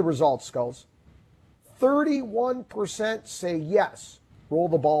 Here are the results, Skulls. 31% say yes, roll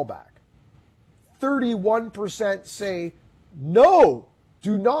the ball back. 31% say no,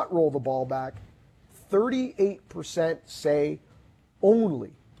 do not roll the ball back. 38% say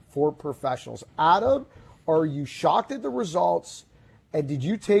only for professionals. Adam, are you shocked at the results? And did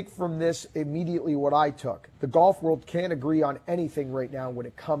you take from this immediately what I took? The golf world can't agree on anything right now when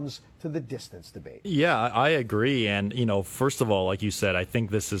it comes to the distance debate. Yeah, I agree. And, first of all, like you said, I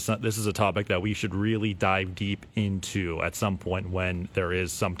think this is a topic that we should really dive deep into at some point when there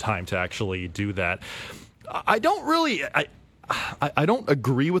is some time to actually do that. I don't really. I don't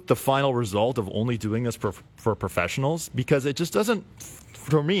agree with the final result of only doing this for professionals, because it just doesn't,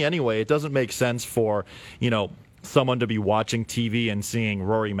 for me anyway, it doesn't make sense for, someone to be watching TV and seeing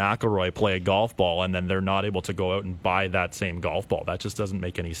Rory McIlroy play a golf ball and then they're not able to go out and buy that same golf ball. That just doesn't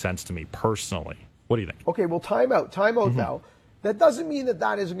make any sense to me personally. What do you think? Okay, well, time out now. That doesn't mean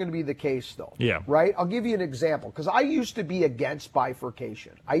that isn't going to be the case, though. Yeah. Right? I'll give you an example, because I used to be against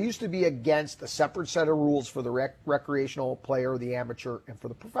bifurcation. I used to be against a separate set of rules for the recreational player, the amateur, and for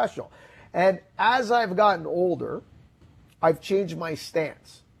the professional. And as I've gotten older, I've changed my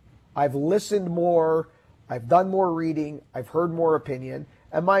stance. I've listened more. I've done more reading. I've heard more opinion.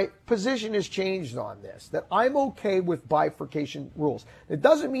 And my position has changed on this, that I'm okay with bifurcation rules. It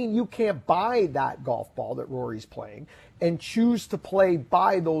doesn't mean you can't buy that golf ball that Rory's playing and choose to play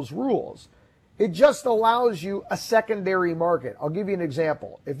by those rules. It just allows you a secondary market. I'll give you an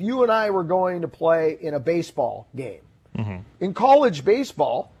example. If you and I were going to play in a baseball game, in college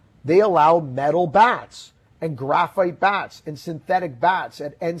baseball, they allow metal bats and graphite bats and synthetic bats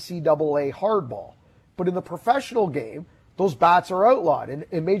at NCAA hardball. But in the professional game, those bats are outlawed.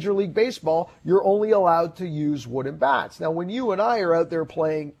 In Major League Baseball, you're only allowed to use wooden bats. Now, when you and I are out there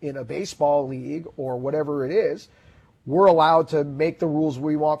playing in a baseball league or whatever it is, we're allowed to make the rules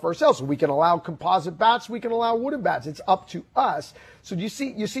we want for ourselves. So we can allow composite bats, we can allow wooden bats. It's up to us. So you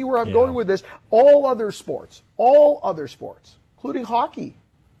see where I'm going with this? All other sports, including hockey,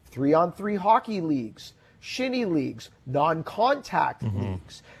 3-on-3 hockey leagues, shinny leagues, non-contact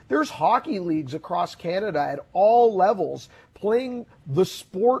leagues. There's hockey leagues across Canada at all levels playing the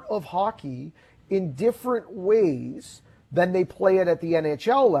sport of hockey in different ways than they play it at the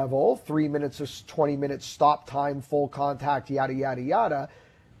NHL level, 3 minutes or 20 minutes stop time, full contact, yada, yada, yada,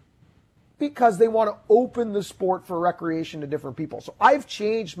 because they want to open the sport for recreation to different people. So I've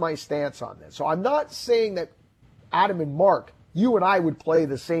changed my stance on this. So I'm not saying that Adam and Mark, you and I would play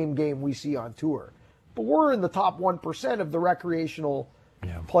the same game we see on tour. But we're in the top 1% of the recreational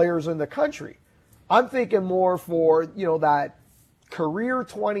players in the country. I'm thinking more for, that career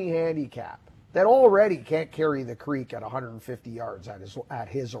 20 handicap that already can't carry the creek at 150 yards at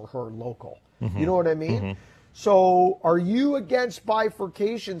his or her local. You know what I mean? So are you against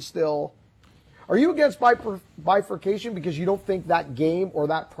bifurcation still? Are you against bifurcation because you don't think that game or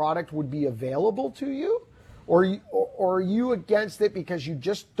that product would be available to you? Or are you against it because you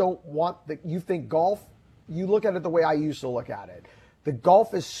just don't want you think golf, you look at it the way I used to look at it. The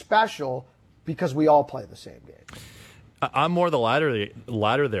golf is special because we all play the same game. I'm more the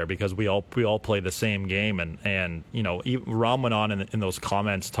latter there, because we all play the same game, and Rom went on in those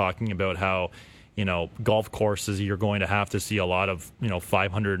comments talking about how golf courses, you're going to have to see a lot of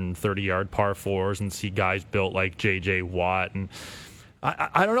 530-yard par fours and see guys built like J.J. Watt. And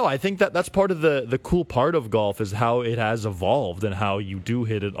I don't know. I think that's part of the cool part of golf is how it has evolved and how you do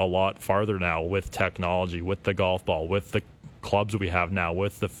hit it a lot farther now with technology, with the golf ball, with the clubs we have now,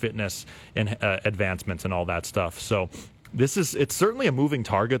 with the fitness and advancements and all that stuff. So it's certainly a moving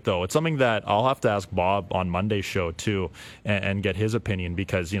target, though. It's something that I'll have to ask Bob on Monday's show too, and get his opinion,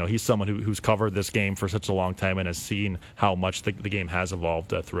 because he's someone who's covered this game for such a long time and has seen how much the game has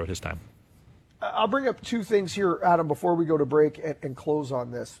evolved throughout his time. I'll bring up two things here, Adam, before we go to break and close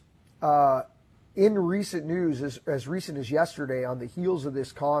on this. In recent news, as recent as yesterday, on the heels of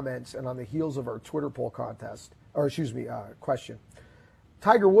this comments and on the heels of our Twitter poll question,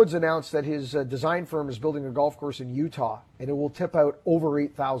 Tiger Woods announced that his design firm is building a golf course in Utah, and it will tip out over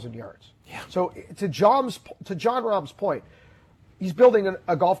 8,000 yards. Yeah. So to John Rahm's point, he's building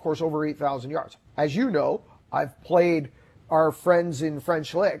a golf course over 8,000 yards. As you know, I've played our friends in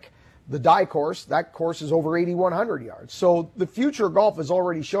French Lick, the Dye course. That course is over 8,100 yards. So the future of golf is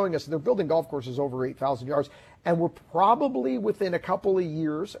already showing us that they're building golf courses over 8,000 yards, and we're probably within a couple of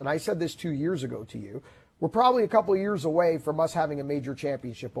years, and I said this 2 years ago to you, we're probably a couple of years away from us having a major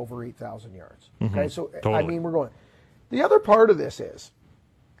championship over 8,000 yards. Okay, so totally. I mean, we're going. The other part of this is,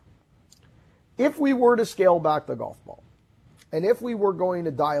 if we were to scale back the golf ball, and if we were going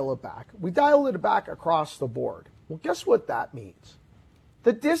to dial it back, we dial it back across the board. Well, guess what that means?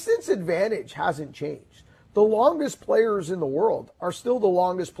 The distance advantage hasn't changed. The longest players in the world are still the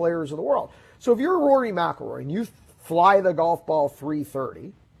longest players in the world. So if you're Rory McIlroy and you fly the golf ball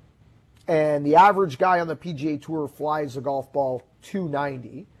 330, and the average guy on the PGA Tour flies the golf ball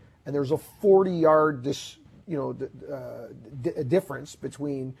 290, and there's a 40-yard difference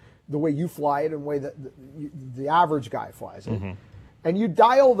between the way you fly it and the way that the average guy flies it, and you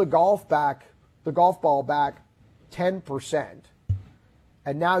dial the golf ball back 10%,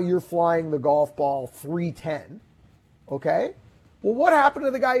 and now you're flying the golf ball 310, okay? Well, what happened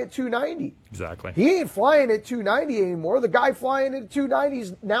to the guy at 290? Exactly. He ain't flying at 290 anymore. The guy flying at 290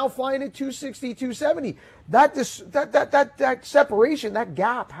 is now flying at 260, 270. That separation, that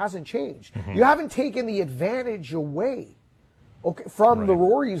gap hasn't changed. Mm-hmm. You haven't taken the advantage away, okay, from the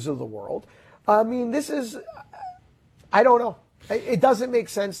Rorys of the world. I mean, this is, I don't know. It doesn't make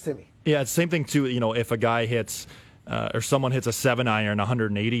sense to me. Yeah, it's the same thing too. If a guy hits or someone hits a 7-iron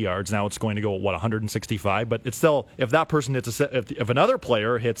 180 yards, now it's going to go 165. But it's still, if that person hits if another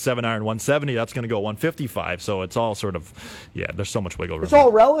player hits 7-iron 170, that's going to go 155. So it's all sort of, there's so much wiggle room. It's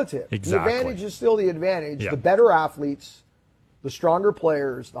all relative. Exactly. The advantage is still the advantage. Yeah. The better athletes, the stronger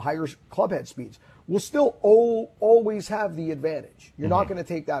players, the higher clubhead speeds will still always have the advantage. You're not going to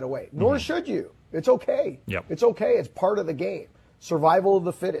take that away, nor should you. It's okay. Yep. It's okay. It's part of the game. Survival of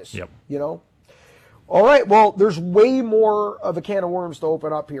the fittest. Yep. All right, well, there's way more of a can of worms to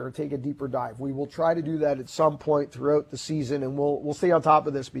open up here and take a deeper dive. We will try to do that at some point throughout the season, and we'll stay on top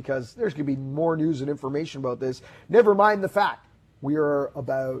of this because there's going to be more news and information about this. Never mind the fact we are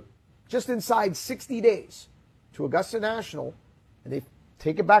about just inside 60 days to Augusta National, and they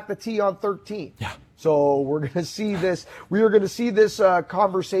take it back the tee on 13. Yeah. So we're going to see this. We are going to see this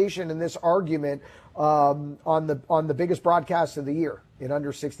conversation and this argument on the biggest broadcast of the year in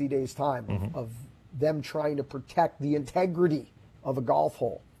under 60 days' time of them trying to protect the integrity of a golf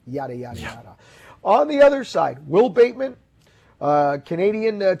hole, yada, yada, yada. On the other side, Will Bateman,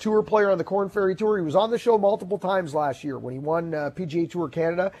 Canadian tour player on the Korn Ferry Tour. He was on the show multiple times last year when he won PGA Tour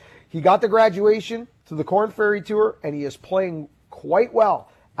Canada. He got the graduation to the Korn Ferry Tour, and he is playing quite well.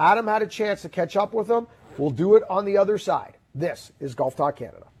 Adam had a chance to catch up with him. We'll do it on the other side. This is Golf Talk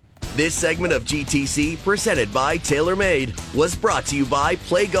Canada. This segment of GTC, presented by TaylorMade, was brought to you by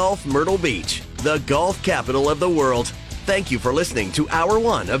Play Golf Myrtle Beach, the golf capital of the world. Thank you for listening to Hour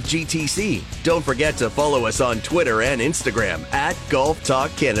 1 of GTC. Don't forget to follow us on Twitter and Instagram at Golf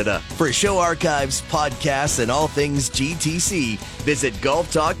Talk Canada. For show archives, podcasts, and all things GTC, visit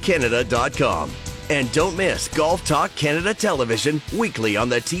golftalkcanada.com. And don't miss Golf Talk Canada Television weekly on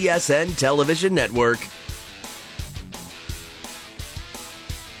the TSN Television Network.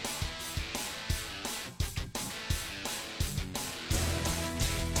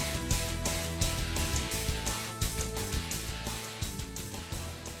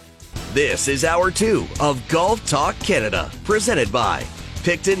 This is Hour 2 of Golf Talk Canada, presented by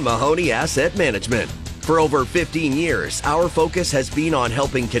Picton Mahoney Asset Management. For over 15 years, our focus has been on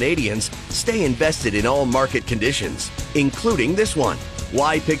helping Canadians stay invested in all market conditions, including this one.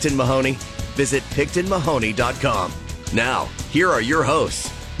 Why Picton Mahoney? Visit PictonMahoney.com. Now, here are your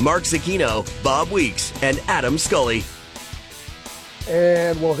hosts, Mark Zecchino, Bob Weeks, and Adam Scully.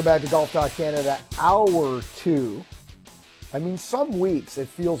 And welcome back to Golf Talk Canada, Hour 2. I mean, some weeks it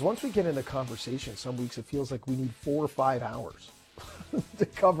feels, once we get into conversation, some weeks it feels like we need 4 or 5 hours to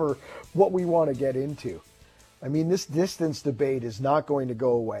cover what we want to get into. I mean, this distance debate is not going to go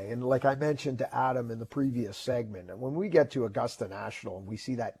away. And like I mentioned to Adam in the previous segment, and when we get to Augusta National and we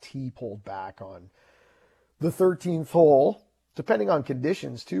see that tee pulled back on the 13th hole, depending on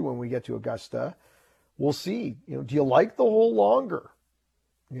conditions too, when we get to Augusta, we'll see, do you like the hole longer?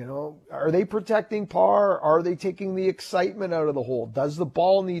 Are they protecting par? Are they taking the excitement out of the hole? Does the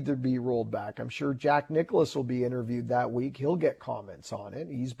ball need to be rolled back? I'm sure Jack Nicklaus will be interviewed that week. He'll get comments on it.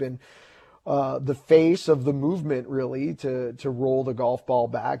 He's been the face of the movement, really, to roll the golf ball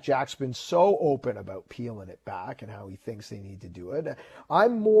back. Jack's been so open about peeling it back and how he thinks they need to do it.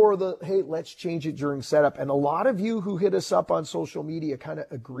 I'm more hey, let's change it during setup. And a lot of you who hit us up on social media kind of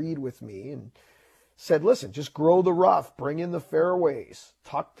agreed with me and said, listen, just grow the rough, bring in the fairways,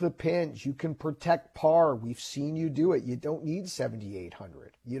 tuck the pins. You can protect par. We've seen you do it. You don't need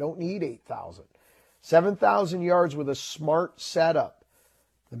 7,800. You don't need 8,000. 7,000 yards with a smart setup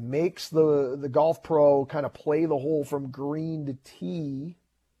that makes the golf pro kind of play the hole from green to tee,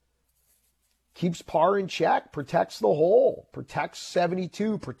 keeps par in check, protects the hole, protects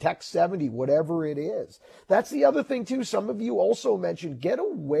 72, protects 70, whatever it is. That's the other thing, too. Some of you also mentioned get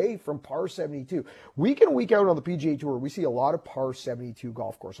away from par 72. Week in and week out on the PGA Tour, we see a lot of par 72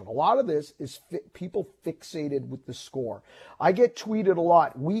 golf course. And a lot of this is people fixated with the score. I get tweeted a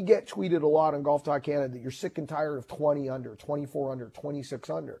lot. We get tweeted a lot on Golf Talk Canada that you're sick and tired of 20 under, 24 under, 26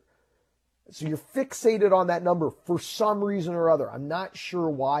 under. So you're fixated on that number for some reason or other. I'm not sure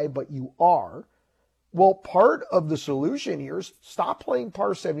why, but you are. Well, part of the solution here is stop playing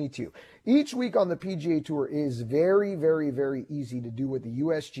par 72. Each week on the PGA Tour is very, very, very easy to do what the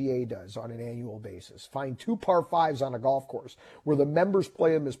USGA does on an annual basis. Find 2 par 5s on a golf course where the members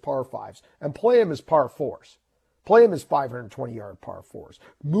play them as par 5s and play them as par 4s. Play them as 520-yard par 4s.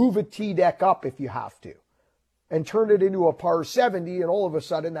 Move a tee deck up if you have to. and turn it into a par 70, and all of a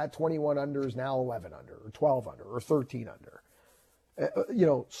sudden that 21 under is now 11 under or 12 under or 13 under.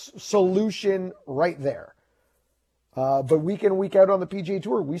 Solution right there. But week in, week out on the PGA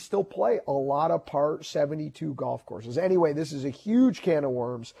Tour, we still play a lot of par 72 golf courses. Anyway, this is a huge can of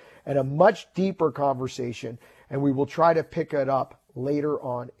worms and a much deeper conversation, and we will try to pick it up later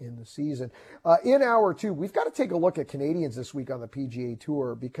on in the season. In hour two, we've got to take a look at Canadians this week on the PGA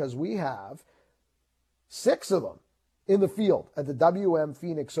Tour because we have 6 of them in the field at the WM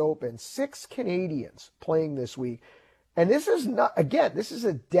Phoenix Open. 6 Canadians playing this week. And this is not, again, this is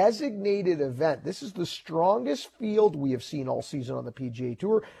a designated event. This is the strongest field we have seen all season on the PGA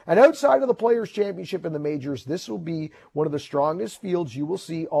Tour. And outside of the Players' Championship and the majors, this will be one of the strongest fields you will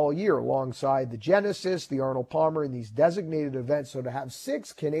see all year alongside the Genesis, the Arnold Palmer, and these designated events. So to have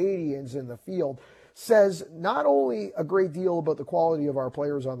 6 Canadians in the field says not only a great deal about the quality of our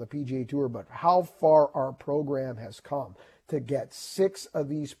players on the PGA Tour, but how far our program has come to get 6 of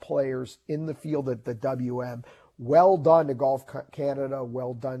these players in the field at the WM. Well done to Golf Canada.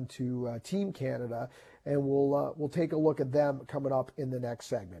 Well done to Team Canada. And we'll take a look at them coming up in the next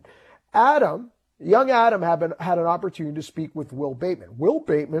segment. Young Adam had an opportunity to speak with Will Bateman. Will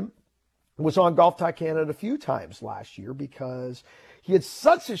Bateman was on Golf Talk Canada a few times last year because he had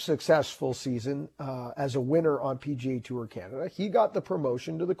such a successful season as a winner on PGA Tour Canada. He got the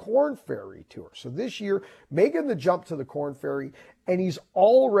promotion to the Korn Ferry Tour. So this year, making the jump to the Korn Ferry, and he's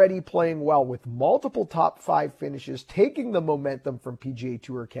already playing well with multiple top 5 finishes, taking the momentum from PGA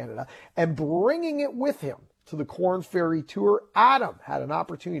Tour Canada and bringing it with him to the Korn Ferry Tour. Adam had an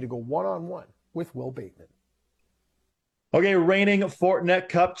opportunity to go one-on-one with Will Bateman. Okay, reigning Fortinet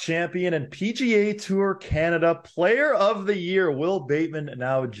Cup champion and PGA Tour Canada Player of the Year, Will Bateman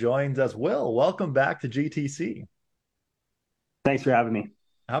now joins us. Will, welcome back to GTC. Thanks for having me.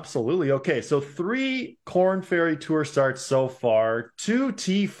 Absolutely. Okay, so 3 Korn Ferry Tour starts so far, 2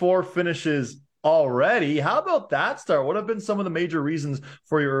 T4 finishes already. How about that start? What have been some of the major reasons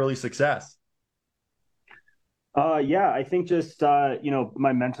for your early success? I think just,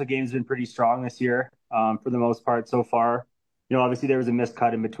 my mental game's been pretty strong this year for the most part so far. Obviously there was a missed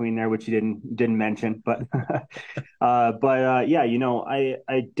cut in between there, which you didn't mention, but, I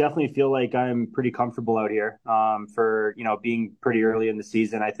definitely feel like I'm pretty comfortable out here for, being pretty early in the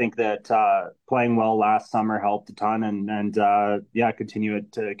season. I think that playing well last summer helped a ton and continue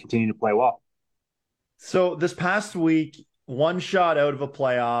to play well. So this past week, 1 shot out of a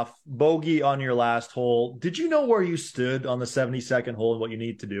playoff, bogey on your last hole. Did you know where you stood on the 72nd hole and what you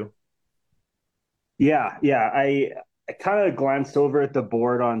need to do? Yeah. I kind of glanced over at the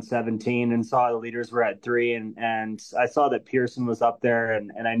board on 17 and saw the leaders were at 3, and I saw that Pearson was up there,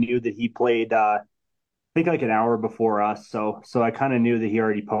 and I knew that he played, I think like an hour before us. So I kind of knew that he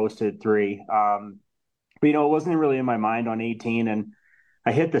already posted 3. But it wasn't really in my mind on 18, and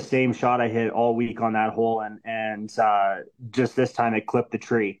I hit the same shot I hit all week on that hole, and just this time it clipped the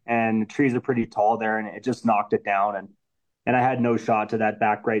tree, and the trees are pretty tall there, and it just knocked it down, and I had no shot to that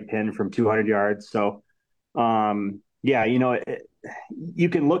back right pin from 200 yards. So, you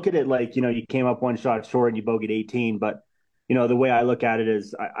can look at it like, you came up 1 shot short and you bogeyed 18, but the way I look at it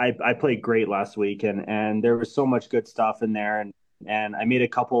is I played great last week, and there was so much good stuff in there, and I made a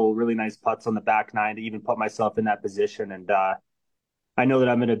couple really nice putts on the back 9 to even put myself in that position, and I know that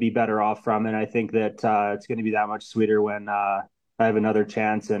I'm going to be better off from it. I think that it's going to be that much sweeter when I have another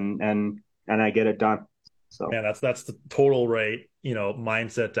chance and I get it done. So man, that's the total right,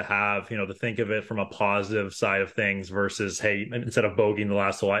 mindset to have, to think of it from a positive side of things versus, hey, instead of bogeying the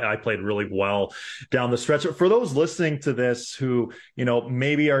last hole, I played really well down the stretch. For those listening to this who,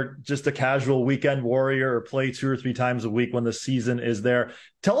 maybe are just a casual weekend warrior or play 2 or 3 times a week when the season is there,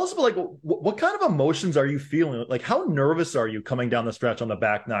 tell us about, what kind of emotions are you feeling? Like, how nervous are you coming down the stretch on the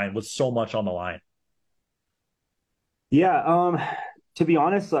back 9 with so much on the line? Yeah, to be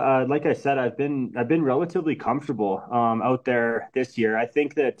honest, like I said, I've been relatively comfortable out there this year. I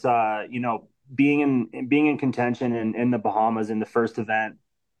think that being in contention in the Bahamas in the first event,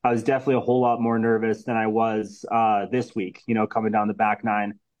 I was definitely a whole lot more nervous than I was this week. Coming down the back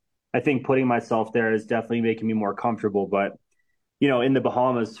 9, I think putting myself there is definitely making me more comfortable. But in the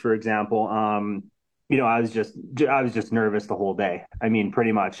Bahamas, for example, I was just nervous the whole day. I mean,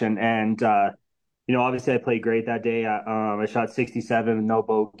 pretty much, and obviously I played great that day. I shot 67 with no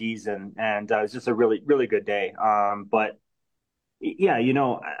bogeys, and it was just a really, really good day. But yeah,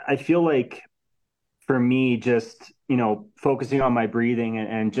 I feel like for me, just, focusing on my breathing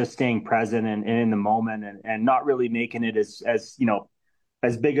and just staying present and in the moment and not really making it as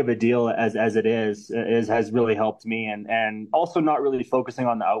as big of a deal as it is has really helped me, and also not really focusing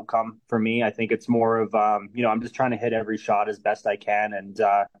on the outcome for me. I think it's more of I'm just trying to hit every shot as best I can, and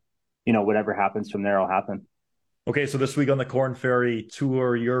whatever happens from there will happen. Okay, so this week on the Corn Ferry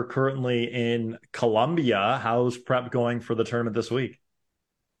Tour, you're currently in Colombia. How's prep going for the tournament this week?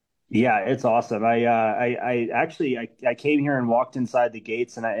 Yeah, it's awesome. I actually I came here and walked inside the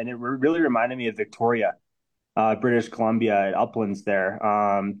gates, and it really reminded me of Victoria, British Columbia at Uplands there.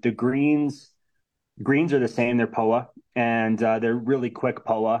 The greens are the same. They're POA, and they're really quick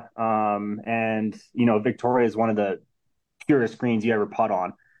POA. And Victoria is one of the purest greens you ever putt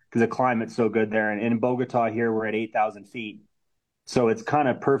on because the climate's so good there. And in Bogota here, we're at 8,000 feet, so it's kind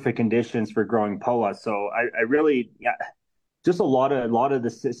of perfect conditions for growing POA. So I really, yeah, just a lot of the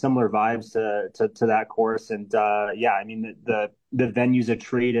similar vibes to that course. And yeah, I mean the venue's a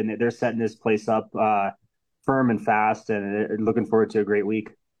treat, and they're setting this place up firm and fast, and looking forward to a great week.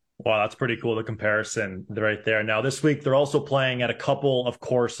 Wow, that's pretty cool, the comparison right there. Now, this week, they're also playing at a couple of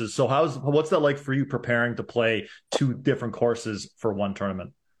courses. So what's that like for you preparing to play two different courses for one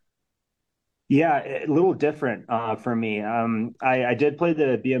tournament? Yeah, a little different for me. I did play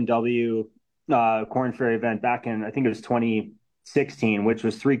the BMW Corn Ferry event back in, I think it was 2016, which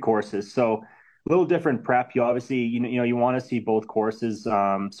was 3 courses. So a little different prep. You obviously, you want to see both courses.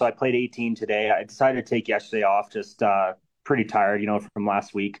 So I played 18 today. I decided to take yesterday off, just pretty tired, from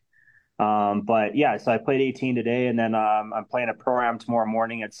last week. But yeah, so I played 18 today, and then I'm playing a pro-am tomorrow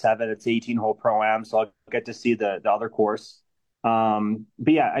morning at 7. It's 18-hole pro-am, so I'll get to see the other course. But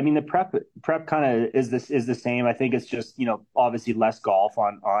yeah, I mean the prep kind of is the same. I think it's just obviously less golf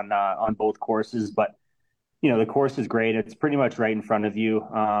on both courses, but the course is great. It's pretty much right in front of you.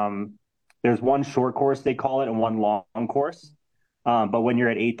 There's one short course they call it, and one long course. But when you're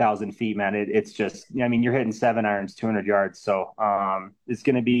at 8,000 feet, man, it's just, I mean, you're hitting 7 irons, 200 yards. So it's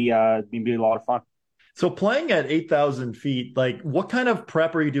going to be a lot of fun. So playing at 8,000 feet, like what kind of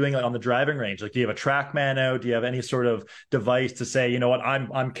prep are you doing on the driving range? Like, do you have a TrackMan out? Do you have any sort of device to say, you know what,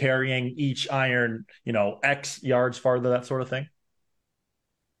 I'm carrying each iron, X yards farther, that sort of thing?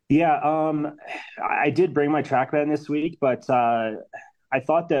 Yeah, I did bring my TrackMan this week, but I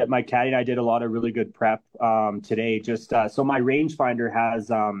thought that my caddy and I did a lot of really good prep today. Just so my rangefinder has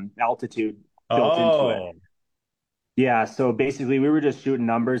altitude built into it. Yeah, so basically we were just shooting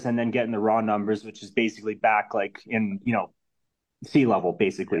numbers and then getting the raw numbers, which is basically back like in sea level,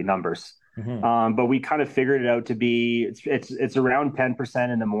 basically numbers. Mm-hmm. But we kind of figured it out to be it's around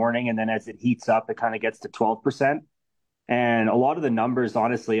 10% in the morning, and then as it heats up, it kind of gets to 12%. And a lot of the numbers,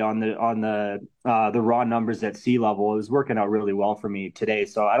 honestly, on the raw numbers at sea level is working out really well for me today.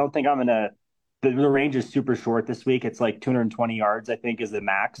 So I don't think I'm gonna. The range is super short this week. It's like 220 yards, I think, is the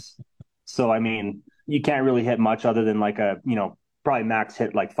max. So I mean, you can't really hit much other than like probably max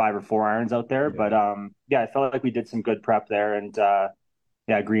hit like 5 or 4 irons out there. Yeah. But yeah, I felt like we did some good prep there, and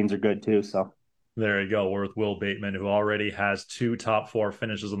yeah, greens are good too. So. There you go. We're with Will Bateman, who already has 2 top 4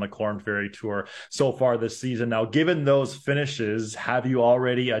 finishes on the Corn Ferry Tour so far this season. Now, given those finishes, have you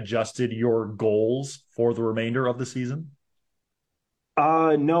already adjusted your goals for the remainder of the season?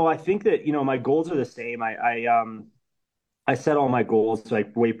 No, I think that, my goals are the same. I set all my goals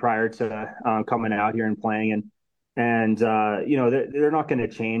like way prior to coming out here and playing, and they're not going to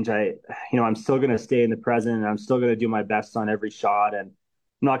change. I'm still going to stay in the present, and I'm still going to do my best on every shot, and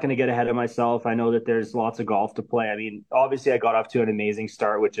I'm not going to get ahead of myself. I know that there's lots of golf to play. I mean, obviously I got off to an amazing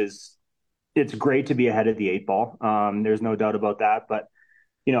start, it's great to be ahead of the 8 ball. There's no doubt about that. But,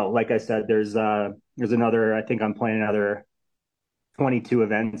 like I said, there's another, I think I'm playing another 22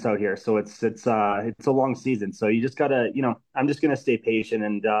 events out here. So it's a long season. So you just gotta, I'm just going to stay patient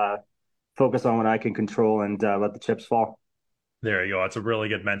and focus on what I can control and let the chips fall. There you go. It's a really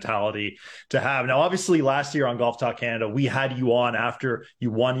good mentality to have. Now, obviously, last year on Golf Talk Canada, we had you on after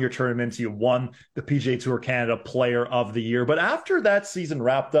you won your tournaments. You won the PGA Tour Canada Player of the Year. But after that season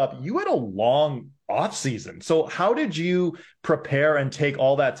wrapped up, you had a long off season. So how did you prepare and take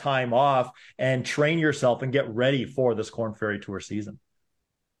all that time off and train yourself and get ready for this Corn Ferry Tour season?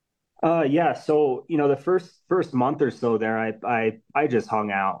 Yeah. So, the first month or so there, I just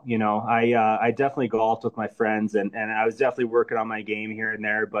hung out, I definitely golfed with my friends, and I was definitely working on my game here and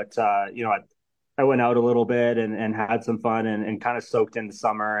there, but, I went out a little bit and had some fun and kind of soaked in the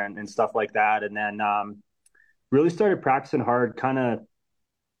summer and stuff like that. And then, really started practicing hard kind of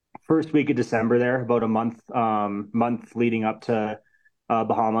first week of December there, about a month leading up to,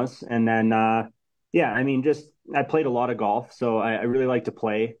 Bahamas. And then, yeah, I mean, I played a lot of golf, so I really like to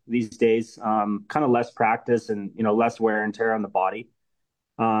play these days. Kind of less practice and less wear and tear on the body.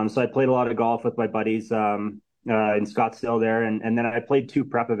 So I played a lot of golf with my buddies. in Scottsdale there, and then I played 2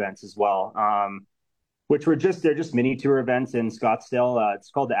 prep events as well, which they're just mini tour events in Scottsdale. It's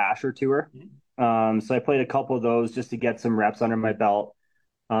called the Asher Tour. So I played a couple of those just to get some reps under my belt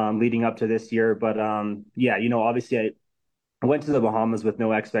leading up to this year. But yeah, obviously I went to the Bahamas with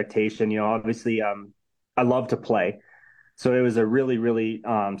no expectation. Obviously I love to play. So it was a really, really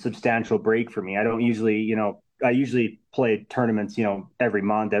substantial break for me. I don't usually, I usually play tournaments, every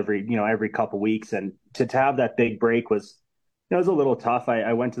month, every couple weeks. And to have that big break was, it was a little tough.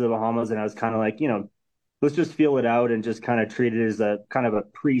 I went to the Bahamas and I was kind of like, let's just feel it out and just kind of treat it as a kind of a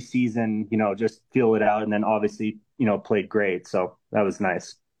preseason, just feel it out. And then obviously, played great. So that was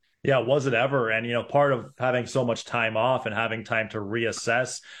nice. Yeah, was it ever? And, part of having so much time off and having time to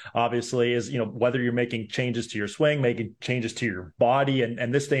reassess, obviously, is, whether you're making changes to your swing, making changes to your body.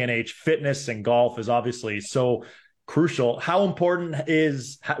 And this day and age, fitness and golf is obviously so crucial. How important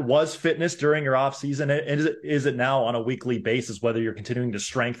was fitness during your off season? And is it now on a weekly basis, whether you're continuing to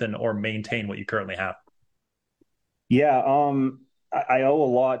strengthen or maintain what you currently have? Yeah, I owe a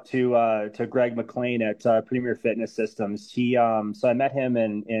lot to Greg McLean at Premier Fitness Systems. So I met him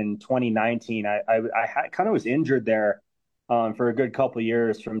in 2019. I kind of was injured there for a good couple of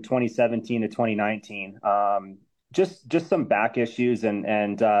years from 2017 to 2019. Just some back issues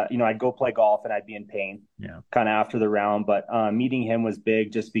and I'd go play golf and I'd be in pain kind of after the round. But meeting him was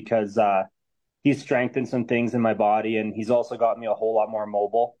big just because he's strengthened some things in my body and he's also got me a whole lot more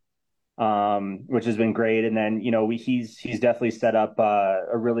mobile. Which has been great. And then, he's definitely set up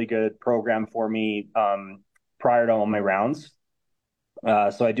a really good program for me prior to all my rounds.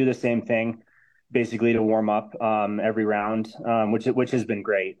 So I do the same thing basically to warm up every round, which has been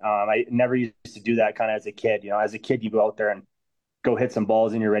great. I never used to do that kind of as a kid. As a kid, you go out there and go hit some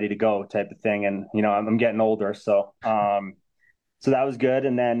balls and you're ready to go type of thing. And, I'm getting older. So that was good.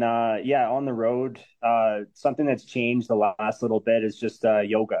 And then, on the road, something that's changed the last little bit is just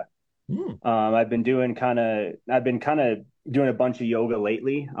yoga. I've been kind of doing a bunch of yoga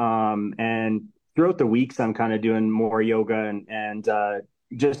lately. And throughout the weeks, I'm kind of doing more yoga and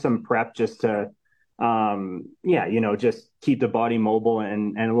just some prep just to, just keep the body mobile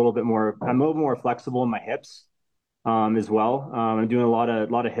and I'm a little bit more flexible in my hips, as well. I'm doing a lot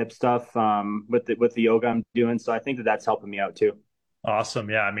of hip stuff, with the yoga I'm doing. So I think that's helping me out too. Awesome.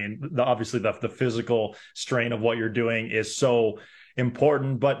 Yeah. I mean, obviously the physical strain of what you're doing is so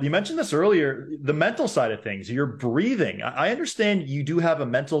important, but you mentioned this earlier, the mental side of things, your breathing. I understand you do have a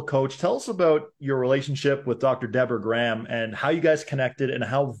mental coach. Tell us about your relationship with Dr. Deborah Graham and how you guys connected and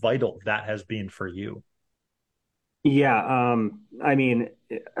how vital that has been for you. Yeah. I mean,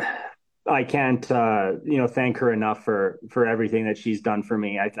 I can't, thank her enough for everything that she's done for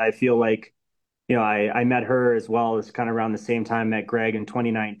me. I feel like, I met her as well as kind of around the same time I met Greg in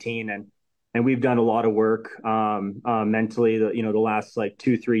 2019 and we've done a lot of work mentally, the last like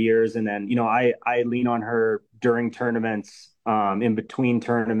 2-3 years. And then, I lean on her during tournaments, in between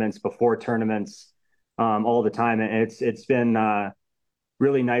tournaments, before tournaments, all the time. And it's been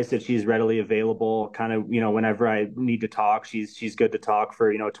really nice that she's readily available kind of, whenever I need to talk, she's good to talk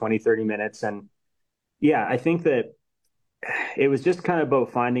for, 20-30 minutes. And yeah, I think that it was just kind of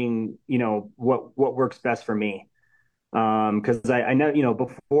about finding, what works best for me. Cause I know,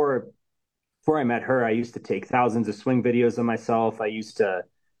 before I met her, I used to take thousands of swing videos of myself. I used to,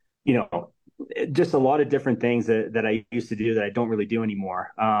 just a lot of different things that I used to do that I don't really do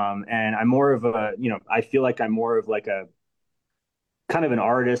anymore. And I'm more of a, I feel like I'm more of like a kind of an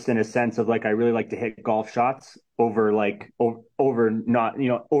artist in a sense of like, I really like to hit golf shots over not,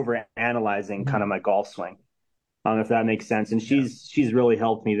 over analyzing kind of my golf swing. If that makes sense. And she's really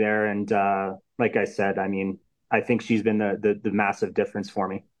helped me there. And like I said, I mean, I think she's been the massive difference for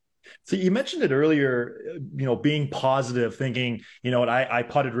me. So you mentioned it earlier, being positive, thinking, I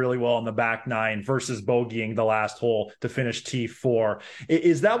putted really well on the back nine versus bogeying the last hole to finish T4.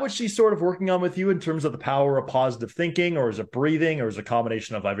 Is that what she's sort of working on with you in terms of the power of positive thinking, or is it breathing, or is it a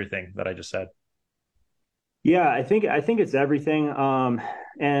combination of everything that I just said? Yeah, I think it's everything.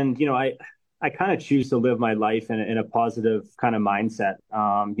 And, I kind of choose to live my life in a positive kind of mindset.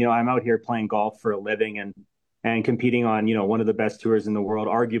 I'm out here playing golf for a living and competing on, one of the best tours in the world,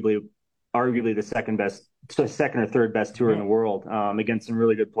 arguably the second or third best tour in the world, against some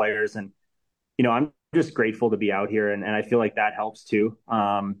really good players. And, I'm just grateful to be out here. And I feel like that helps too.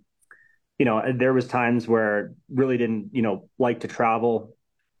 There was times where really didn't, like to travel,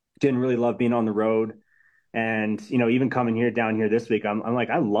 didn't really love being on the road. And, even coming down here this week, I'm like,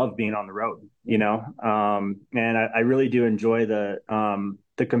 I love being on the road, and I really do enjoy the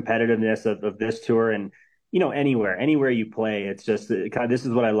competitiveness of this tour. And, anywhere you play, it's just kind of, this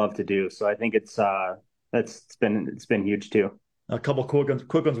is what I love to do. So I think it's it's been huge too. A couple quick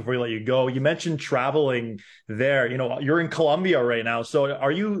ones before you let you go. You mentioned traveling there. You're in Colombia right now. So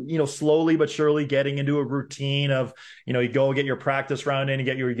are you, slowly but surely getting into a routine of, you go get your practice round in, you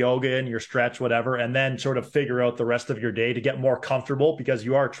get your yoga in, your stretch, whatever, and then sort of figure out the rest of your day to get more comfortable because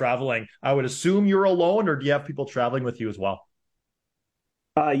you are traveling. I would assume you're alone, or do you have people traveling with you as well?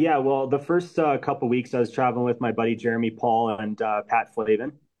 Yeah, well, the first couple weeks I was traveling with my buddy Jeremy Paul and Pat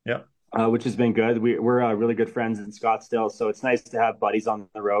Flavin. Yeah. Which has been good. We're really good friends in Scottsdale, so it's nice to have buddies on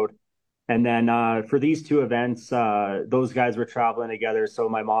the road. And then for these two events, those guys were traveling together, so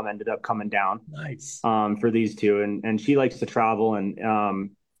my mom ended up coming down. Nice. For these two, and she likes to travel, and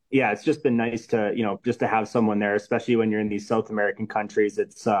yeah, it's just been nice to just to have someone there, especially when you're in these South American countries.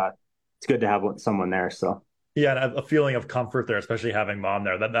 It's good to have someone there. So. Yeah, and a feeling of comfort there, especially having mom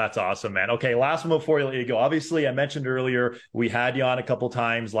there. That's awesome, man. Okay, last one before you let you go. Obviously, I mentioned earlier, we had you on a couple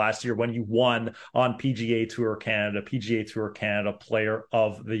times last year when you won on PGA Tour Canada Player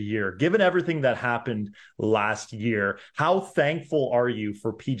of the Year. Given everything that happened last year, how thankful are you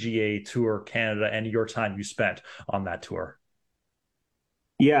for PGA Tour Canada and your time you spent on that tour?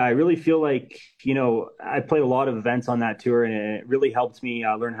 Yeah, I really feel like, I played a lot of events on that tour, and it really helped me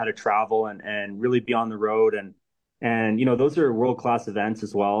learn how to travel and really be on the road. And those are world-class events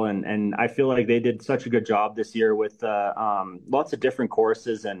as well. And I feel like they did such a good job this year with lots of different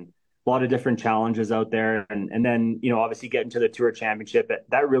courses and a lot of different challenges out there. And then, obviously getting to the Tour Championship,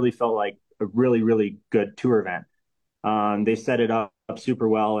 that really felt like a really, really good tour event. They set it up super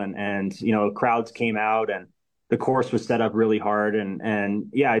well, and crowds came out, and the course was set up really hard. And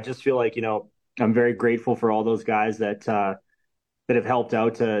yeah, I just feel like, I'm very grateful for all those guys that have helped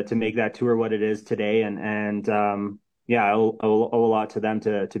out to make that tour what it is today. And yeah, I owe a lot to them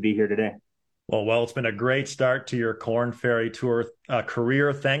to be here today. Well, it's been a great start to your Korn Ferry Tour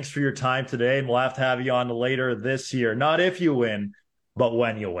career. Thanks for your time today. And we'll have to have you on later this year. Not if you win, but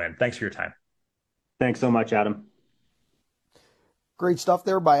when you win. Thanks for your time. Thanks so much, Adam. Great stuff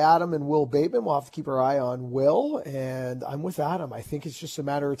there by Adam and Will Bateman. We'll have to keep our eye on Will, and I'm with Adam. I think it's just a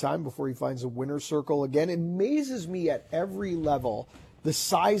matter of time before he finds a winner's circle again. It amazes me at every level the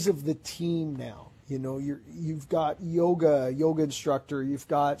size of the team now. You've got yoga instructor, you've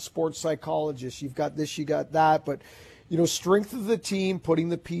got sports psychologist, you've got this, you got that, but strength of the team, putting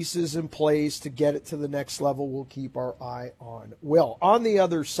the pieces in place to get it to the next level, we'll keep our eye on. Will, on the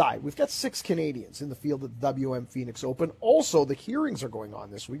other side, we've got 6 Canadians in the field at the WM Phoenix Open. Also, the hearings are going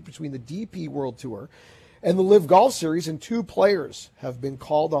on this week between the DP World Tour and the LIV Golf Series, and 2 players have been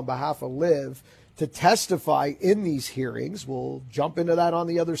called on behalf of LIV to testify in these hearings. We'll jump into that on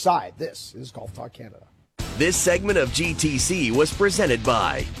the other side. This is Golf Talk Canada. This segment of GTC was presented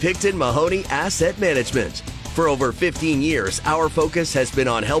by Picton Mahoney Asset Management. For over 15 years, our focus has been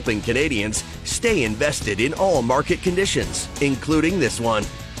on helping Canadians stay invested in all market conditions, including this one.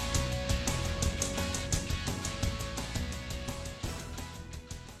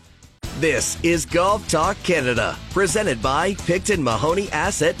 This is Golf Talk Canada, presented by Picton Mahoney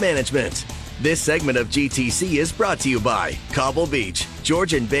Asset Management. This segment of GTC is brought to you by Cobble Beach,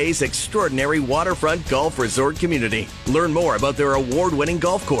 Georgian Bay's extraordinary waterfront golf resort community. Learn more about their award-winning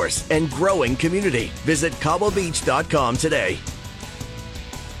golf course and growing community. Visit cobblebeach.com today.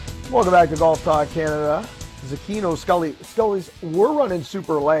 Welcome back to Golf Talk Canada. Zecchino Scully's, we're running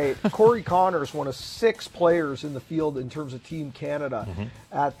super late. Corey Connors, one of 6 players in the field in terms of Team Canada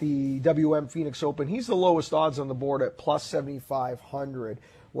at the WM Phoenix Open. He's the lowest odds on the board at plus 7,500.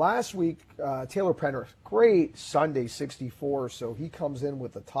 Last week, Taylor Penrith, great Sunday 64, so he comes in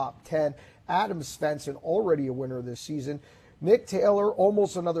with the top 10. Adam Svensson, already a winner this season. Nick Taylor,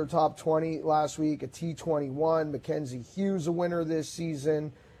 almost another top 20 last week, a T21. Mackenzie Hughes, a winner this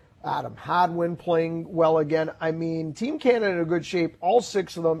season. Adam Hadwin playing well again. I mean, Team Canada in a good shape, all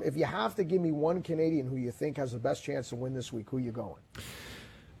 6 of them. If you have to give me one Canadian who you think has the best chance to win this week, who you going?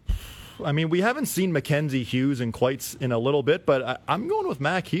 I mean, we haven't seen Mackenzie Hughes in a little bit, but I'm going with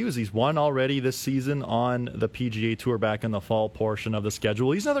Mac Hughes. He's won already this season on the PGA Tour back in the fall portion of the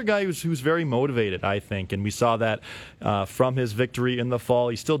schedule. He's another guy who's very motivated, I think, and we saw that from his victory in the fall.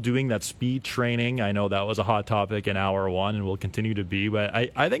 He's still doing that speed training. I know that was a hot topic in hour 1 and will continue to be, but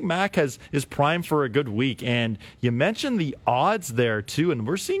I think Mac is primed for a good week. And you mentioned the odds there, too, and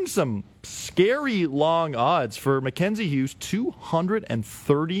we're seeing some scary long odds for Mackenzie Hughes,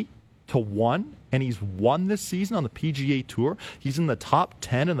 230 to 1, and he's won this season on the PGA Tour. He's in the top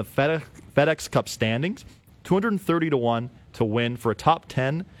 10 in the FedEx Cup standings. 230 to 1 to win for a top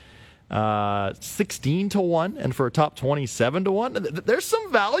 10, 16 to 1, and for a top 27 to 1. There's some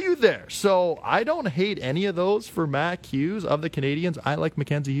value there. So I don't hate any of those for Mac Hughes of the Canadians. I like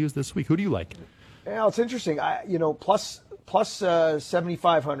Mackenzie Hughes this week. Who do you like? Yeah, it's interesting. Plus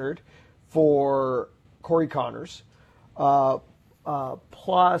 7,500 for Corey Conners,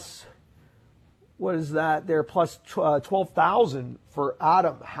 plus what is that there? Plus 12,000 for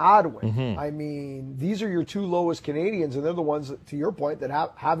Adam Hadwin. Mm-hmm. I mean, these are your two lowest Canadians, and they're the ones, to your point, that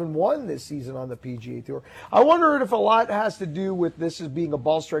haven't won this season on the PGA Tour. I wonder if a lot has to do with this as being a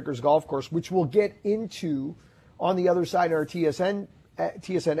ball strikers golf course, which we'll get into on the other side of our TSN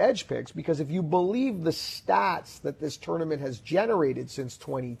Edge picks, because if you believe the stats that this tournament has generated since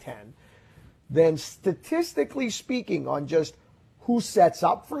 2010, then statistically speaking, on just who sets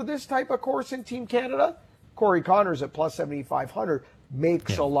up for this type of course in Team Canada, Corey Conners at plus 7,500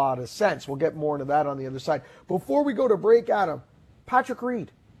 makes a lot of sense. We'll get more into that on the other side. Before we go to break, Adam, Patrick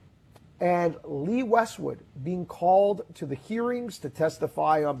Reed and Lee Westwood being called to the hearings to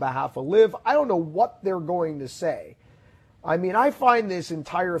testify on behalf of LIV. I don't know what they're going to say. I mean, I find this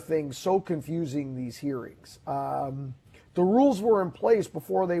entire thing so confusing, these hearings. The rules were in place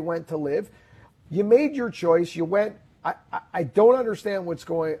before they went to LIV. You made your choice. You went. I don't understand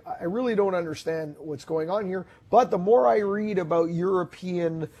I really don't understand what's going on here. But the more I read about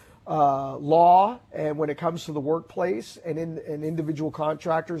European law and when it comes to the workplace and individual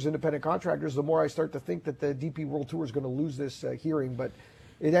contractors, independent contractors, the more I start to think that the DP World Tour is going to lose this hearing. But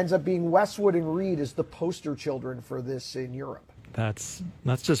it ends up being Westwood and Reed as the poster children for this in Europe. That's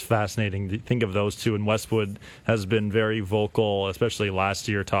just fascinating to think of those two. And Westwood has been very vocal, especially last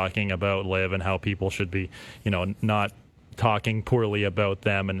year, talking about LIV and how people should be, not talking poorly about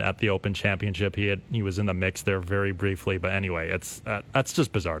them. And at the Open Championship, he was in the mix there very briefly. But anyway, that's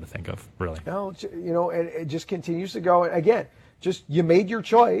just bizarre to think of, really. No, and it just continues to go. And again, just you made your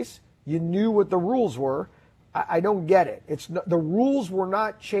choice. You knew what the rules were. I don't get it. The rules were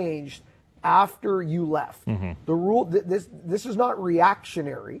not changed after you left. Mm-hmm. The rule, this is not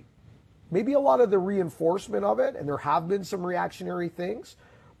reactionary. Maybe a lot of the reinforcement of it, and there have been some reactionary things,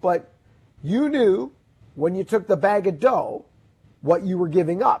 but you knew when you took the bag of dough what you were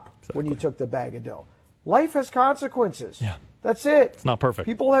giving up when you took the bag of dough. Life has consequences. Yeah. That's it. It's not perfect.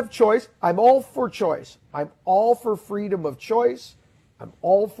 People have choice. I'm all for choice. I'm all for freedom of choice. I'm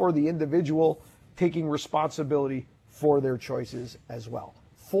all for the individual taking responsibility for their choices as well.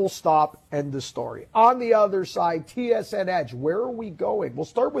 Full stop, end the story. On the other side, TSN Edge, where are we going? We'll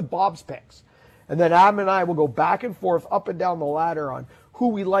start with Bob's picks. And then Adam and I will go back and forth, up and down the ladder on who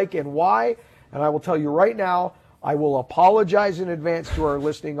we like and why. And I will tell you right now, I will apologize in advance to our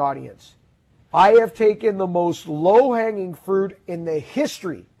listening audience. I have taken the most low-hanging fruit in the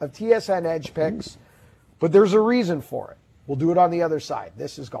history of TSN Edge picks, but there's a reason for it. We'll do it on the other side.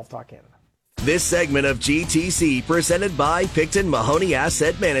 This is Golf Talk Canada. This segment of GTC, presented by Picton Mahoney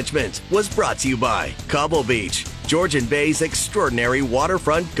Asset Management, was brought to you by Cobble Beach, Georgian Bay's extraordinary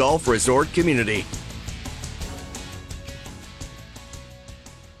waterfront golf resort community.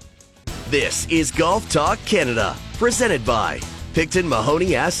 This is Golf Talk Canada, presented by Picton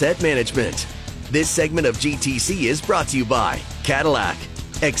Mahoney Asset Management. This segment of GTC is brought to you by Cadillac.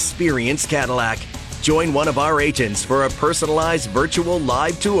 Experience Cadillac. Join one of our agents for a personalized virtual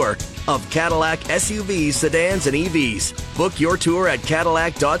live tour of Cadillac SUVs, sedans, and EVs. Book your tour at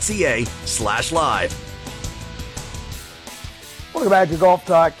cadillac.ca/live. Welcome back to Golf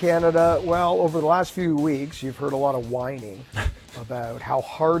Talk Canada. Well, over the last few weeks, you've heard a lot of whining about how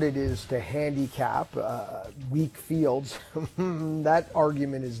hard it is to handicap weak fields. That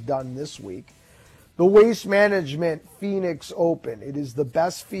argument is done this week. The Waste Management Phoenix Open. It is the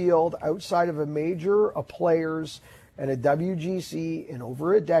best field outside of a major, a Players, and a WGC in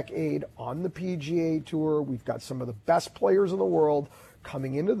over a decade on the PGA Tour. We've got some of the best players in the world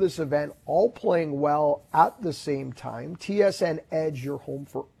coming into this event, all playing well at the same time. TSN Edge, your home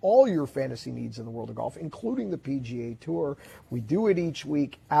for all your fantasy needs in the world of golf, including the PGA Tour. We do it each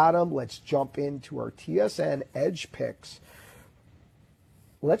week. Adam, let's jump into our TSN Edge picks.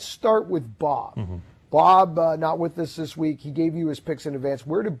 Let's start with Bob. Mm-hmm. Bob, not with us this week. He gave you his picks in advance.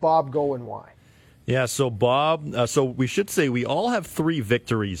 Where did Bob go and why? Yeah, so Bob, so we should say we all have 3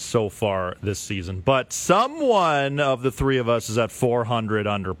 victories so far this season, but someone of the 3 of us is at 400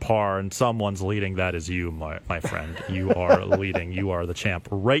 under par, and someone's leading. That is you, my friend. You are leading. You are the champ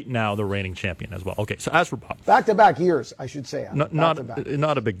right now, the reigning champion as well. Okay, so as for Bob. Back-to-back years, I should say. Not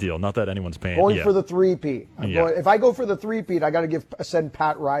a big deal. Not that anyone's paying. Going for the three-peat. Yeah. If I go for the three-peat, I got to send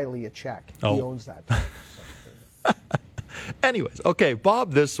Pat Riley a check. He owns that. Anyways, okay,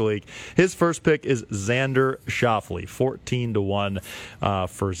 Bob this week, his first pick is Xander Schauffele, 14-1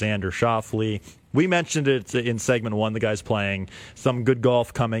 for Xander Schauffele. We mentioned it in segment 1. The guy's playing some good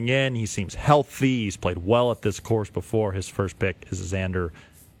golf coming in. He seems healthy. He's played well at this course before. His first pick is Xander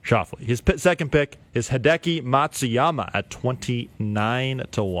Schauffele. His second pick is Hideki Matsuyama at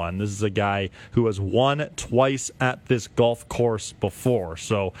 29-1. This is a guy who has won twice at this golf course before.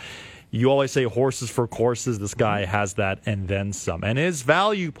 So you always say horses for courses. This guy has that and then some. And his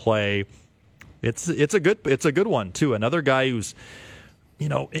value play, it's a good one too. Another guy who's,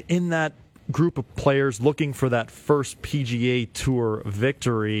 in that group of players looking for that first PGA Tour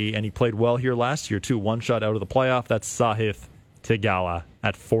victory, and he played well here last year too. One shot out of the playoff. That's Sahith Theegala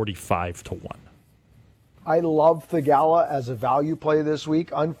at 45-1. I love Theegala as a value play this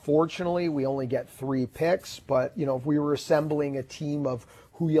week. Unfortunately, we only get 3 picks, but if we were assembling a team of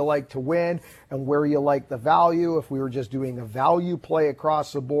who you like to win and where you like the value, if we were just doing a value play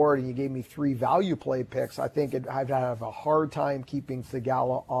across the board and you gave me 3 value play picks, I think I'd have a hard time keeping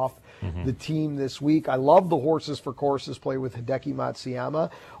Theegala off the team this week. I love the horses for courses play with Hideki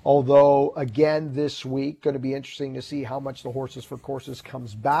Matsuyama, although, again, this week, going to be interesting to see how much the horses for courses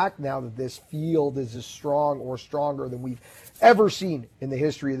comes back now that this field is as strong or stronger than we've ever seen in the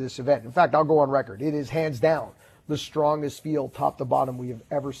history of this event. In fact, I'll go on record. It is hands down the strongest field, top to bottom, we have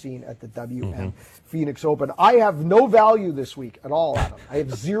ever seen at the WM Phoenix Open. I have no value this week at all, Adam. I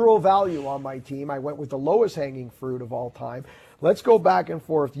have 0 value on my team. I went with the lowest hanging fruit of all time. Let's go back and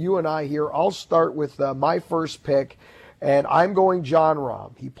forth, you and I here. I'll start with my first pick, and I'm going Jon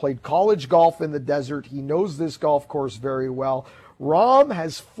Rahm. He played college golf in the desert. He knows this golf course very well. Rahm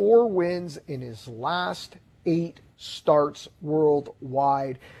has 4 wins in his last 8 starts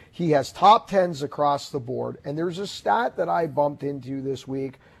worldwide. He has top 10s across the board. And there's a stat that I bumped into this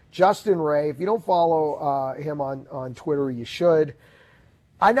week. Justin Ray, if you don't follow him on Twitter, you should.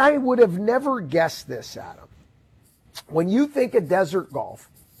 And I would have never guessed this, Adam. When you think of desert golf,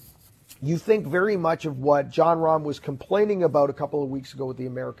 you think very much of what Jon Rahm was complaining about a couple of weeks ago with the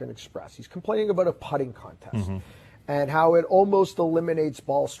American Express. He's complaining about a putting contest. And how it almost eliminates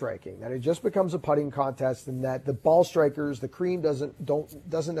ball striking, that it just becomes a putting contest, and that the ball strikers, the cream doesn't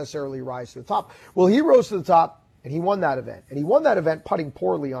necessarily rise to the top. Well, he rose to the top, and he won that event. And he won that event putting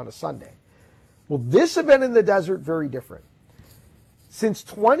poorly on a Sunday. Well, this event in the desert, very different. Since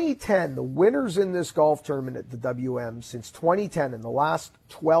 2010, the winners in this golf tournament at the WM, since 2010, in the last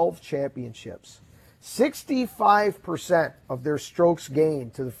 12 championships, 65% of their strokes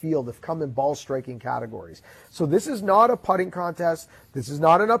gained to the field have come in ball striking categories. So this is not a putting contest. This is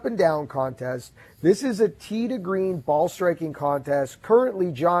not an up and down contest. This is a tee to green ball striking contest.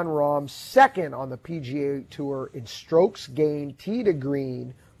 Currently, Jon Rahm second on the PGA Tour in strokes gained tee to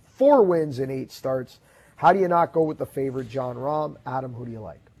green, 4 wins in 8 starts. How do you not go with the favorite Jon Rahm? Adam, who do you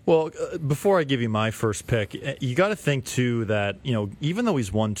like? Well, before I give you my first pick, you got to think too that even though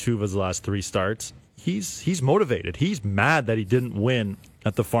he's won 2 of his last 3 starts, he's motivated. He's mad that he didn't win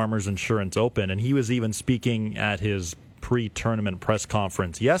at the Farmers Insurance Open, and he was even speaking at his pre-tournament press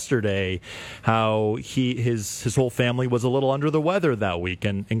conference yesterday how his whole family was a little under the weather that week,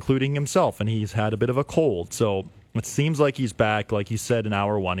 and including himself, and he's had a bit of a cold. So it seems like he's back, like he said in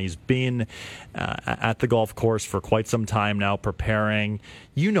hour 1. He's been at the golf course for quite some time now, preparing.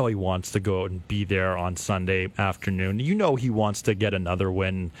 He wants to go and be there on Sunday afternoon. He wants to get another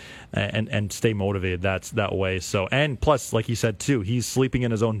win and stay motivated. That's that way. So, and plus, like he said too, he's sleeping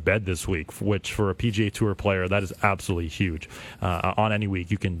in his own bed this week, which for a PGA Tour player, that is absolutely huge. On any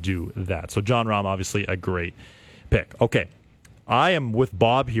week, you can do that. So Jon Rahm, obviously a great pick. Okay. I am with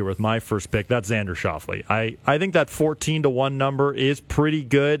Bob here with my first pick. That's Xander Schauffele. I think that 14-1 number is pretty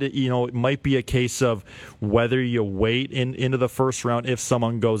good. It might be a case of whether you wait into the first round. If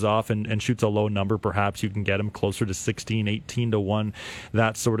someone goes off and shoots a low number, perhaps you can get him closer to 16, 18-1,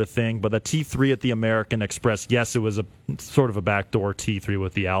 that sort of thing. But the T3 at the American Express, yes, it was a sort of a backdoor T3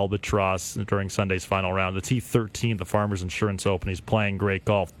 with the Albatross during Sunday's final round. The T13, the Farmers Insurance Open, he's playing great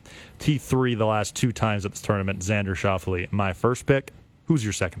golf. T3 the last 2 times at this tournament, Xander Schauffele. My first pick. Who's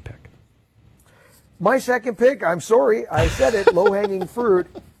your second pick? My second pick, I'm sorry, I said it, low-hanging fruit,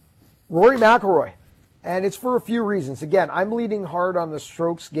 Rory McIlroy. And it's for a few reasons. Again, I'm leading hard on the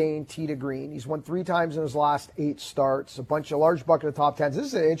strokes gained tee to green. He's won 3 times in his last 8 starts, a large bucket of top 10s. This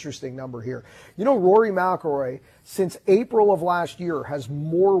is an interesting number here. Rory McIlroy, since April of last year, has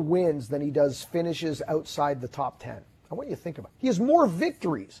more wins than he does finishes outside the top 10. I want you to think about it. He has more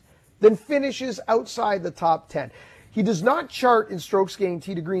victories than finishes outside the top 10. He does not chart in strokes gained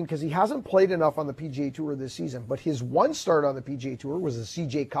tee to green because he hasn't played enough on the PGA Tour this season. But his one start on the PGA Tour was the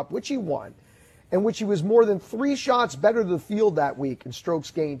CJ Cup, which he won, in which he was more than 3 shots better than the field that week in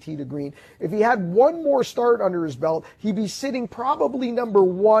strokes gained tee to green. If he had one more start under his belt, he'd be sitting probably number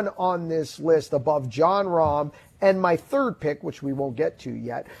 1 on this list above Jon Rahm and my third pick, which we won't get to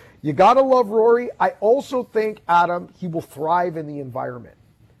yet. You got to love Rory. I also think, Adam, he will thrive in the environment.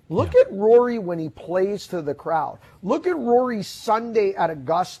 Look at Rory when he plays to the crowd. Look at Rory Sunday at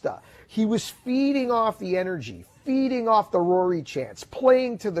Augusta. He was feeding off the energy, feeding off the Rory chants,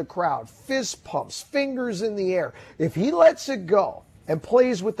 playing to the crowd, fist pumps, fingers in the air. If he lets it go and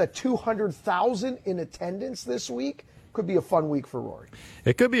plays with the 200,000 in attendance this week, could be a fun week for Rory.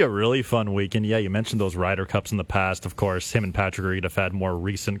 It could be a really fun week. And yeah, you mentioned those Ryder Cups in the past. Of course, him and Patrick Reed have had more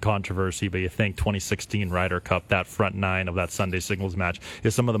recent controversy, but you think 2016 Ryder Cup, that front nine of that Sunday singles match,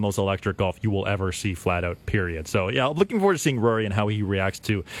 is some of the most electric golf you will ever see flat out, period. So yeah, looking forward to seeing Rory and how he reacts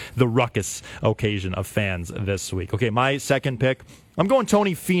to the ruckus occasion of fans this week. Okay, my second pick, I'm going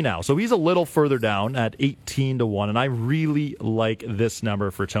Tony Finau. So he's a little further down at 18-1, and I really like this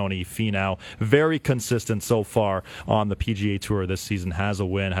number for Tony Finau. Very consistent so far on the PGA Tour this season. Has a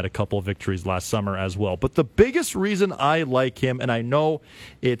win, had a couple of victories last summer as well. But the biggest reason I like him, and I know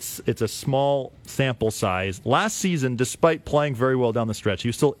it's a small sample size, last season, despite playing very well down the stretch, he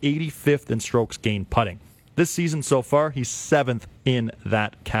was still 85th in strokes gained putting. This season so far, he's 7th in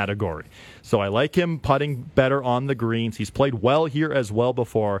that category. So I like him putting better on the greens. He's played well here as well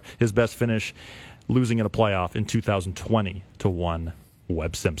before. His best finish, losing in a playoff in 2020 to one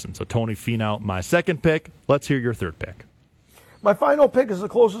Webb Simpson. So Tony Finau, my second pick. Let's hear your third pick. My final pick is the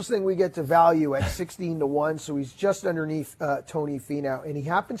closest thing we get to value at 16-1, so he's just underneath Tony Finau, and he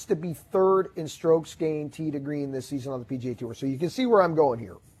happens to be third in strokes gained tee to green this season on the PGA Tour. So you can see where I'm going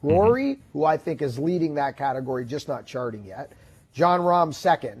here. Rory, who I think is leading that category, just not charting yet. Jon Rahm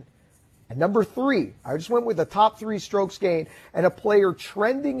second. And number 3, I just went with the top 3 strokes gained and a player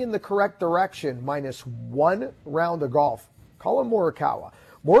trending in the correct direction, minus 1 round of golf. Collin Morikawa.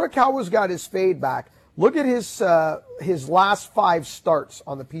 Morikawa's got his fade back. Look at his last 5 starts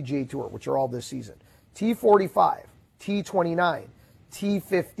on the PGA Tour, which are all this season. T45, T29,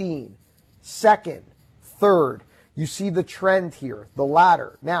 T15, second, third. You see the trend here, the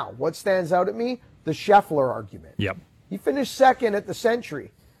ladder. Now, what stands out at me? The Scheffler argument. Yep. He finished second at the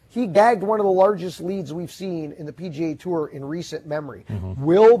Century. He gagged one of the largest leads we've seen in the PGA Tour in recent memory.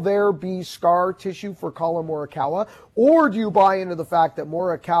 Will there be scar tissue for Collin Morikawa? Or do you buy into the fact that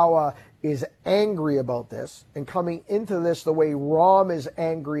Morikawa is angry about this and coming into this the way Rahm is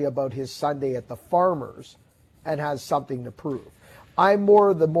angry about his Sunday at the Farmers and has something to prove? I'm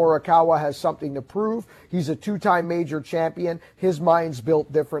more the Morikawa has something to prove. He's a 2-time major champion. His mind's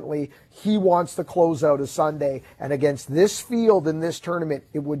built differently. He wants to close out a Sunday. And against this field in this tournament,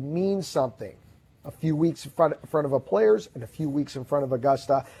 it would mean something. A few weeks in front of a Players and a few weeks in front of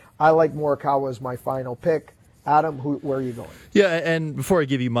Augusta. I like Morikawa as my final pick. Adam, where are you going? Yeah, and before I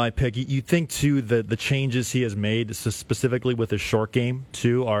give you my pick, you think, too, that the changes he has made, specifically with his short game,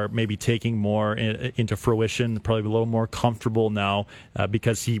 too, are maybe taking more into fruition, probably a little more comfortable now,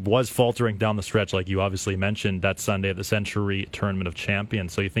 because he was faltering down the stretch, like you obviously mentioned, that Sunday at the Century Tournament of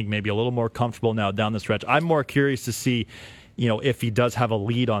Champions. So you think maybe a little more comfortable now down the stretch. I'm more curious to see, if he does have a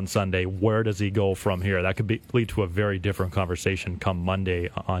lead on Sunday, where does he go from here? That could lead to a very different conversation come Monday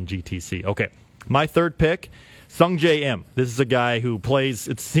on GTC. Okay, my third pick, Sungjae Im. This is a guy who plays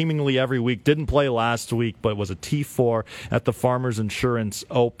seemingly every week. Didn't play last week, but was a T4 at the Farmers Insurance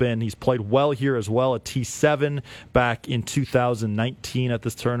Open. He's played well here as well, a T7 back in 2019 at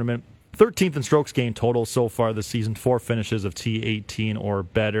this tournament. 13th in strokes gained total so far this season, 4 finishes of T18 or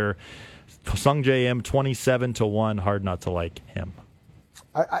better. Sungjae Im, 27-1. Hard not to like him.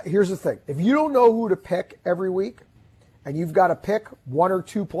 Here's the thing. If you don't know who to pick every week, and you've got to pick 1 or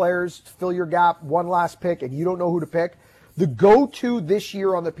 2 players to fill your gap, one last pick, and you don't know who to pick, the go-to this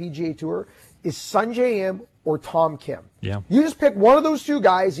year on the PGA Tour is Sungjae Im or Tom Kim. Yeah. You just pick one of those 2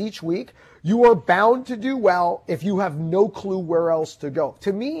 guys each week. You are bound to do well if you have no clue where else to go.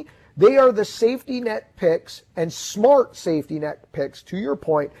 To me, they are the safety net picks and smart safety net picks, to your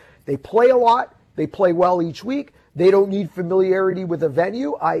point. They play a lot. They play well each week. They don't need familiarity with a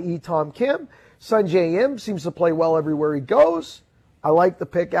venue, i.e. Tom Kim. Sungjae Im seems to play well everywhere he goes. I like the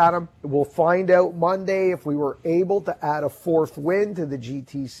pick, Adam. We'll find out Monday if we were able to add a 4th win to the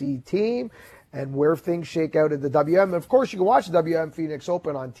GTC team and where things shake out at the WM. And of course, you can watch the WM Phoenix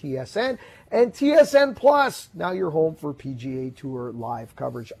Open on TSN and TSN Plus. Now you're home for PGA Tour live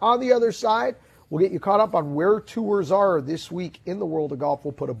coverage. On the other side, we'll get you caught up on where tours are this week in the world of golf.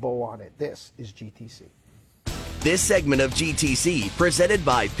 We'll put a bow on it. This is GTC. This segment of GTC, presented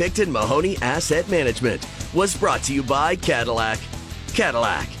by Picton Mahoney Asset Management, was brought to you by Cadillac.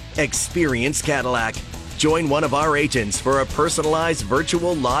 Cadillac. Experience Cadillac. Join one of our agents for a personalized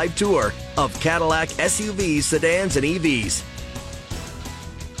virtual live tour of Cadillac SUVs, sedans, and EVs.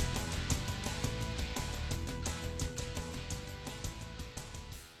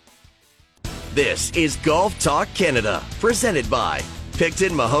 This is Golf Talk Canada, presented by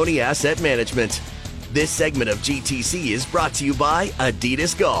Picton Mahoney Asset Management. This segment of GTC is brought to you by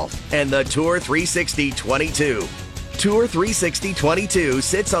Adidas Golf and the Tour 360 22. Tour 360 22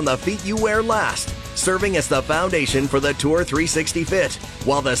 sits on the feet you wear last, serving as the foundation for the Tour 360 fit,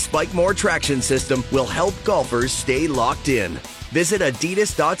 while the Spike More traction system will help golfers stay locked in. Visit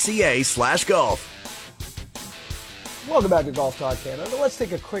adidas.ca/golf. Welcome back to Golf Talk Canada. Let's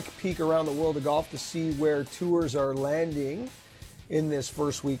take a quick peek around the world of golf to see where tours are landing in this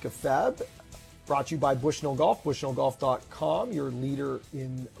first week of Feb. Brought to you by Bushnell Golf, bushnellgolf.com, your leader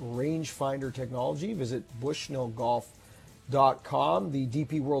in rangefinder technology. Visit bushnellgolf.com. The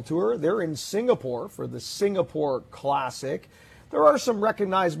DP World Tour, they're in Singapore for the Singapore Classic. There are some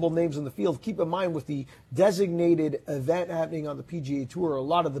recognizable names in the field. Keep in mind, with the designated event happening on the PGA Tour, a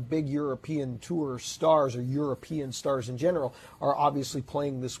lot of the big European Tour stars, or European stars in general, are obviously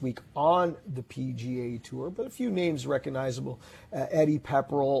playing this week on the PGA Tour. But a few names recognizable. Eddie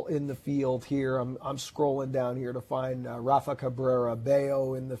Pepperell in the field here. I'm scrolling down here to find Rafa Cabrera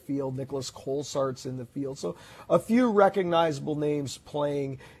Bello in the field. Nicholas Colsaert's in the field. So a few recognizable names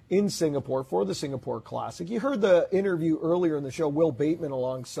playing in Singapore for the Singapore Classic. You heard the interview earlier in the show, Will Bateman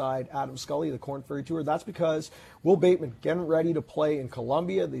alongside Adam Scully, the Korn Ferry Tour. That's because Will Bateman getting ready to play in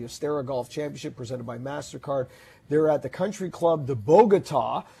Colombia, the Ostera Golf Championship presented by MasterCard. They're at the Country Club de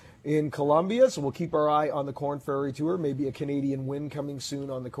Bogota in Colombia, so we'll keep our eye on the Korn Ferry Tour. Maybe a Canadian win coming soon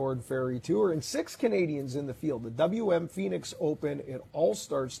on the Korn Ferry Tour. And 6 Canadians in the field. The WM Phoenix Open, it all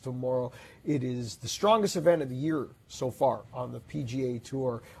starts tomorrow. It is the strongest event of the year so far on the PGA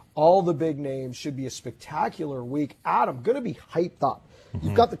Tour. All the big names. Should be a spectacular week. Adam, going to be hyped up.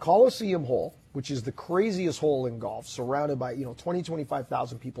 You've got the Coliseum hole, which is the craziest hole in golf, surrounded by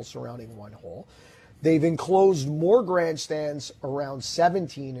 25,000 people surrounding one hole. They've enclosed more grandstands, around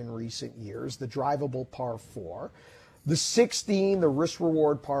 17 in recent years, the drivable par 4. The 16, the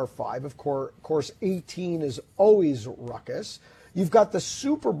risk-reward par 5. Of course, 18 is always ruckus. You've got the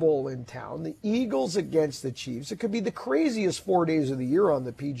Super Bowl in town, the Eagles against the Chiefs. It could be the craziest 4 days of the year on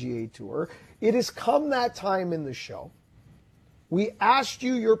the PGA Tour. It has come that time in the show. We asked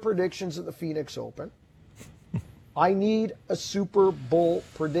you your predictions at the Phoenix Open. I need a Super Bowl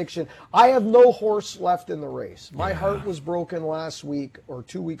prediction. I have no horse left in the race. My heart was broken last week, or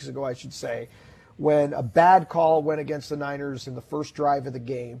 2 weeks ago, I should say, when a bad call went against the Niners in the first drive of the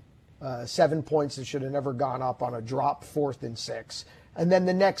game. 7 points that should have never gone up on a drop 4th and 6. And then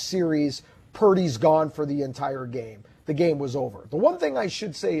the next series, Purdy's gone for the entire game. The game was over. The one thing I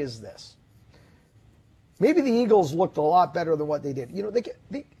should say is this. Maybe the Eagles looked a lot better than what they did.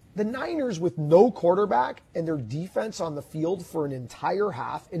 The Niners, with no quarterback and their defense on the field for an entire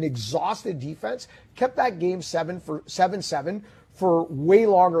half, an exhausted defense, kept that game 7-7 for way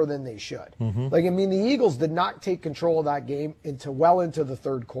longer than they should. The Eagles did not take control of that game well into the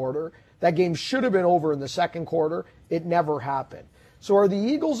third quarter. That game should have been over in the second quarter. It never happened. So are the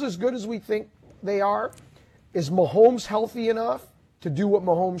Eagles as good as we think they are? Is Mahomes healthy enough to do what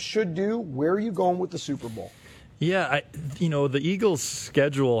Mahomes should do? Where are you going with the Super Bowl? Yeah, the Eagles'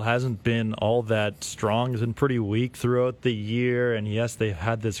 schedule hasn't been all that strong. It's been pretty weak throughout the year. And yes, they've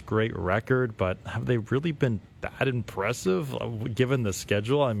had this great record, but have they really been that impressive given the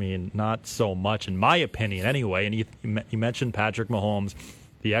schedule? I mean, not so much, in my opinion, anyway. And you mentioned Patrick Mahomes.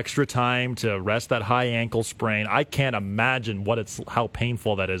 The extra time to rest that high ankle sprain. I can't imagine how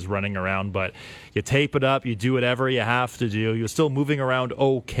painful that is running around, but you tape it up, you do whatever you have to do. You're still moving around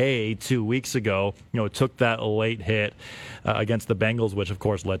okay 2 weeks ago. Took that late hit against the Bengals, which of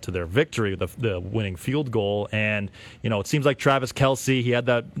course led to their victory, the winning field goal. And, it seems like Travis Kelce, he had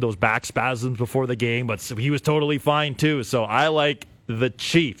those back spasms before the game, but he was totally fine too. So I like the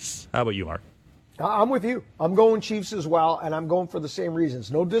Chiefs. How about you, Mark? I'm with you. I'm going Chiefs as well, and I'm going for the same reasons.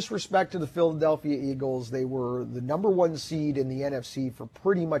 No disrespect to the Philadelphia Eagles. They were the number 1 seed in the NFC for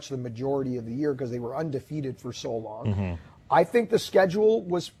pretty much the majority of the year because they were undefeated for so long. I think the schedule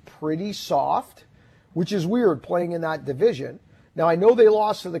was pretty soft, which is weird playing in that division. Now, I know they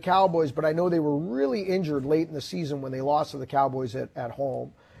lost to the Cowboys, but I know they were really injured late in the season when they lost to the Cowboys at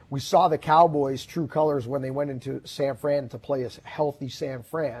home. We saw the Cowboys' true colors when they went into San Fran to play a healthy San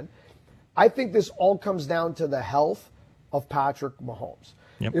Fran. I think this all comes down to the health of Patrick Mahomes.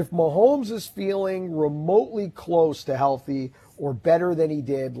 Yep. If Mahomes is feeling remotely close to healthy or better than he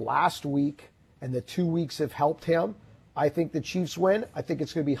did last week, and the 2 weeks have helped him, I think the Chiefs win. I think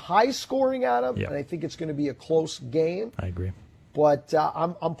it's going to be high scoring, Adam, and I think it's going to be a close game. I agree. But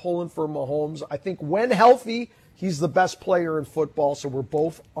I'm pulling for Mahomes. I think when healthy, he's the best player in football, so we're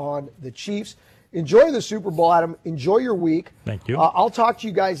both on the Chiefs. Enjoy the Super Bowl, Adam. Enjoy your week. Thank you. I'll talk to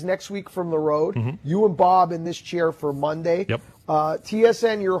you guys next week from the road. You and Bob in this chair for Monday. Yep.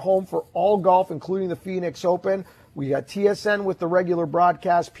 TSN, your home for all golf, including the Phoenix Open. We got TSN with the regular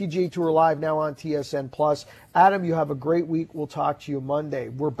broadcast, PGA Tour Live now on TSN Plus. Adam, you have a great week. We'll talk to you Monday.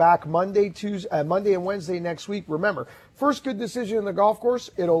 We're back Monday and Wednesday next week. Remember, first good decision in the golf course,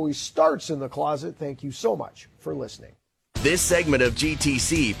 it always starts in the closet. Thank you so much for listening. This segment of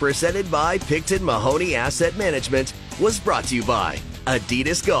GTC, presented by Picton Mahoney Asset Management, was brought to you by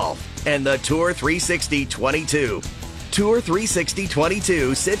Adidas Golf and the Tour 360 22. Tour 360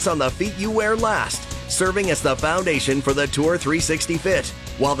 22 sits on the feet you wear last, serving as the foundation for the Tour 360 fit,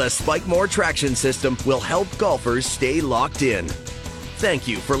 while the Spikemore traction system will help golfers stay locked in. Thank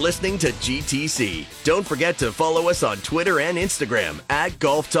you for listening to GTC. Don't forget to follow us on Twitter and Instagram at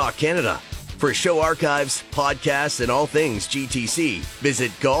Golf Talk Canada. For show archives, podcasts, and all things GTC,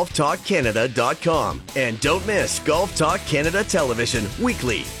 visit golftalkcanada.com. And don't miss Golf Talk Canada Television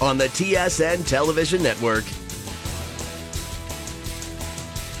weekly on the TSN Television Network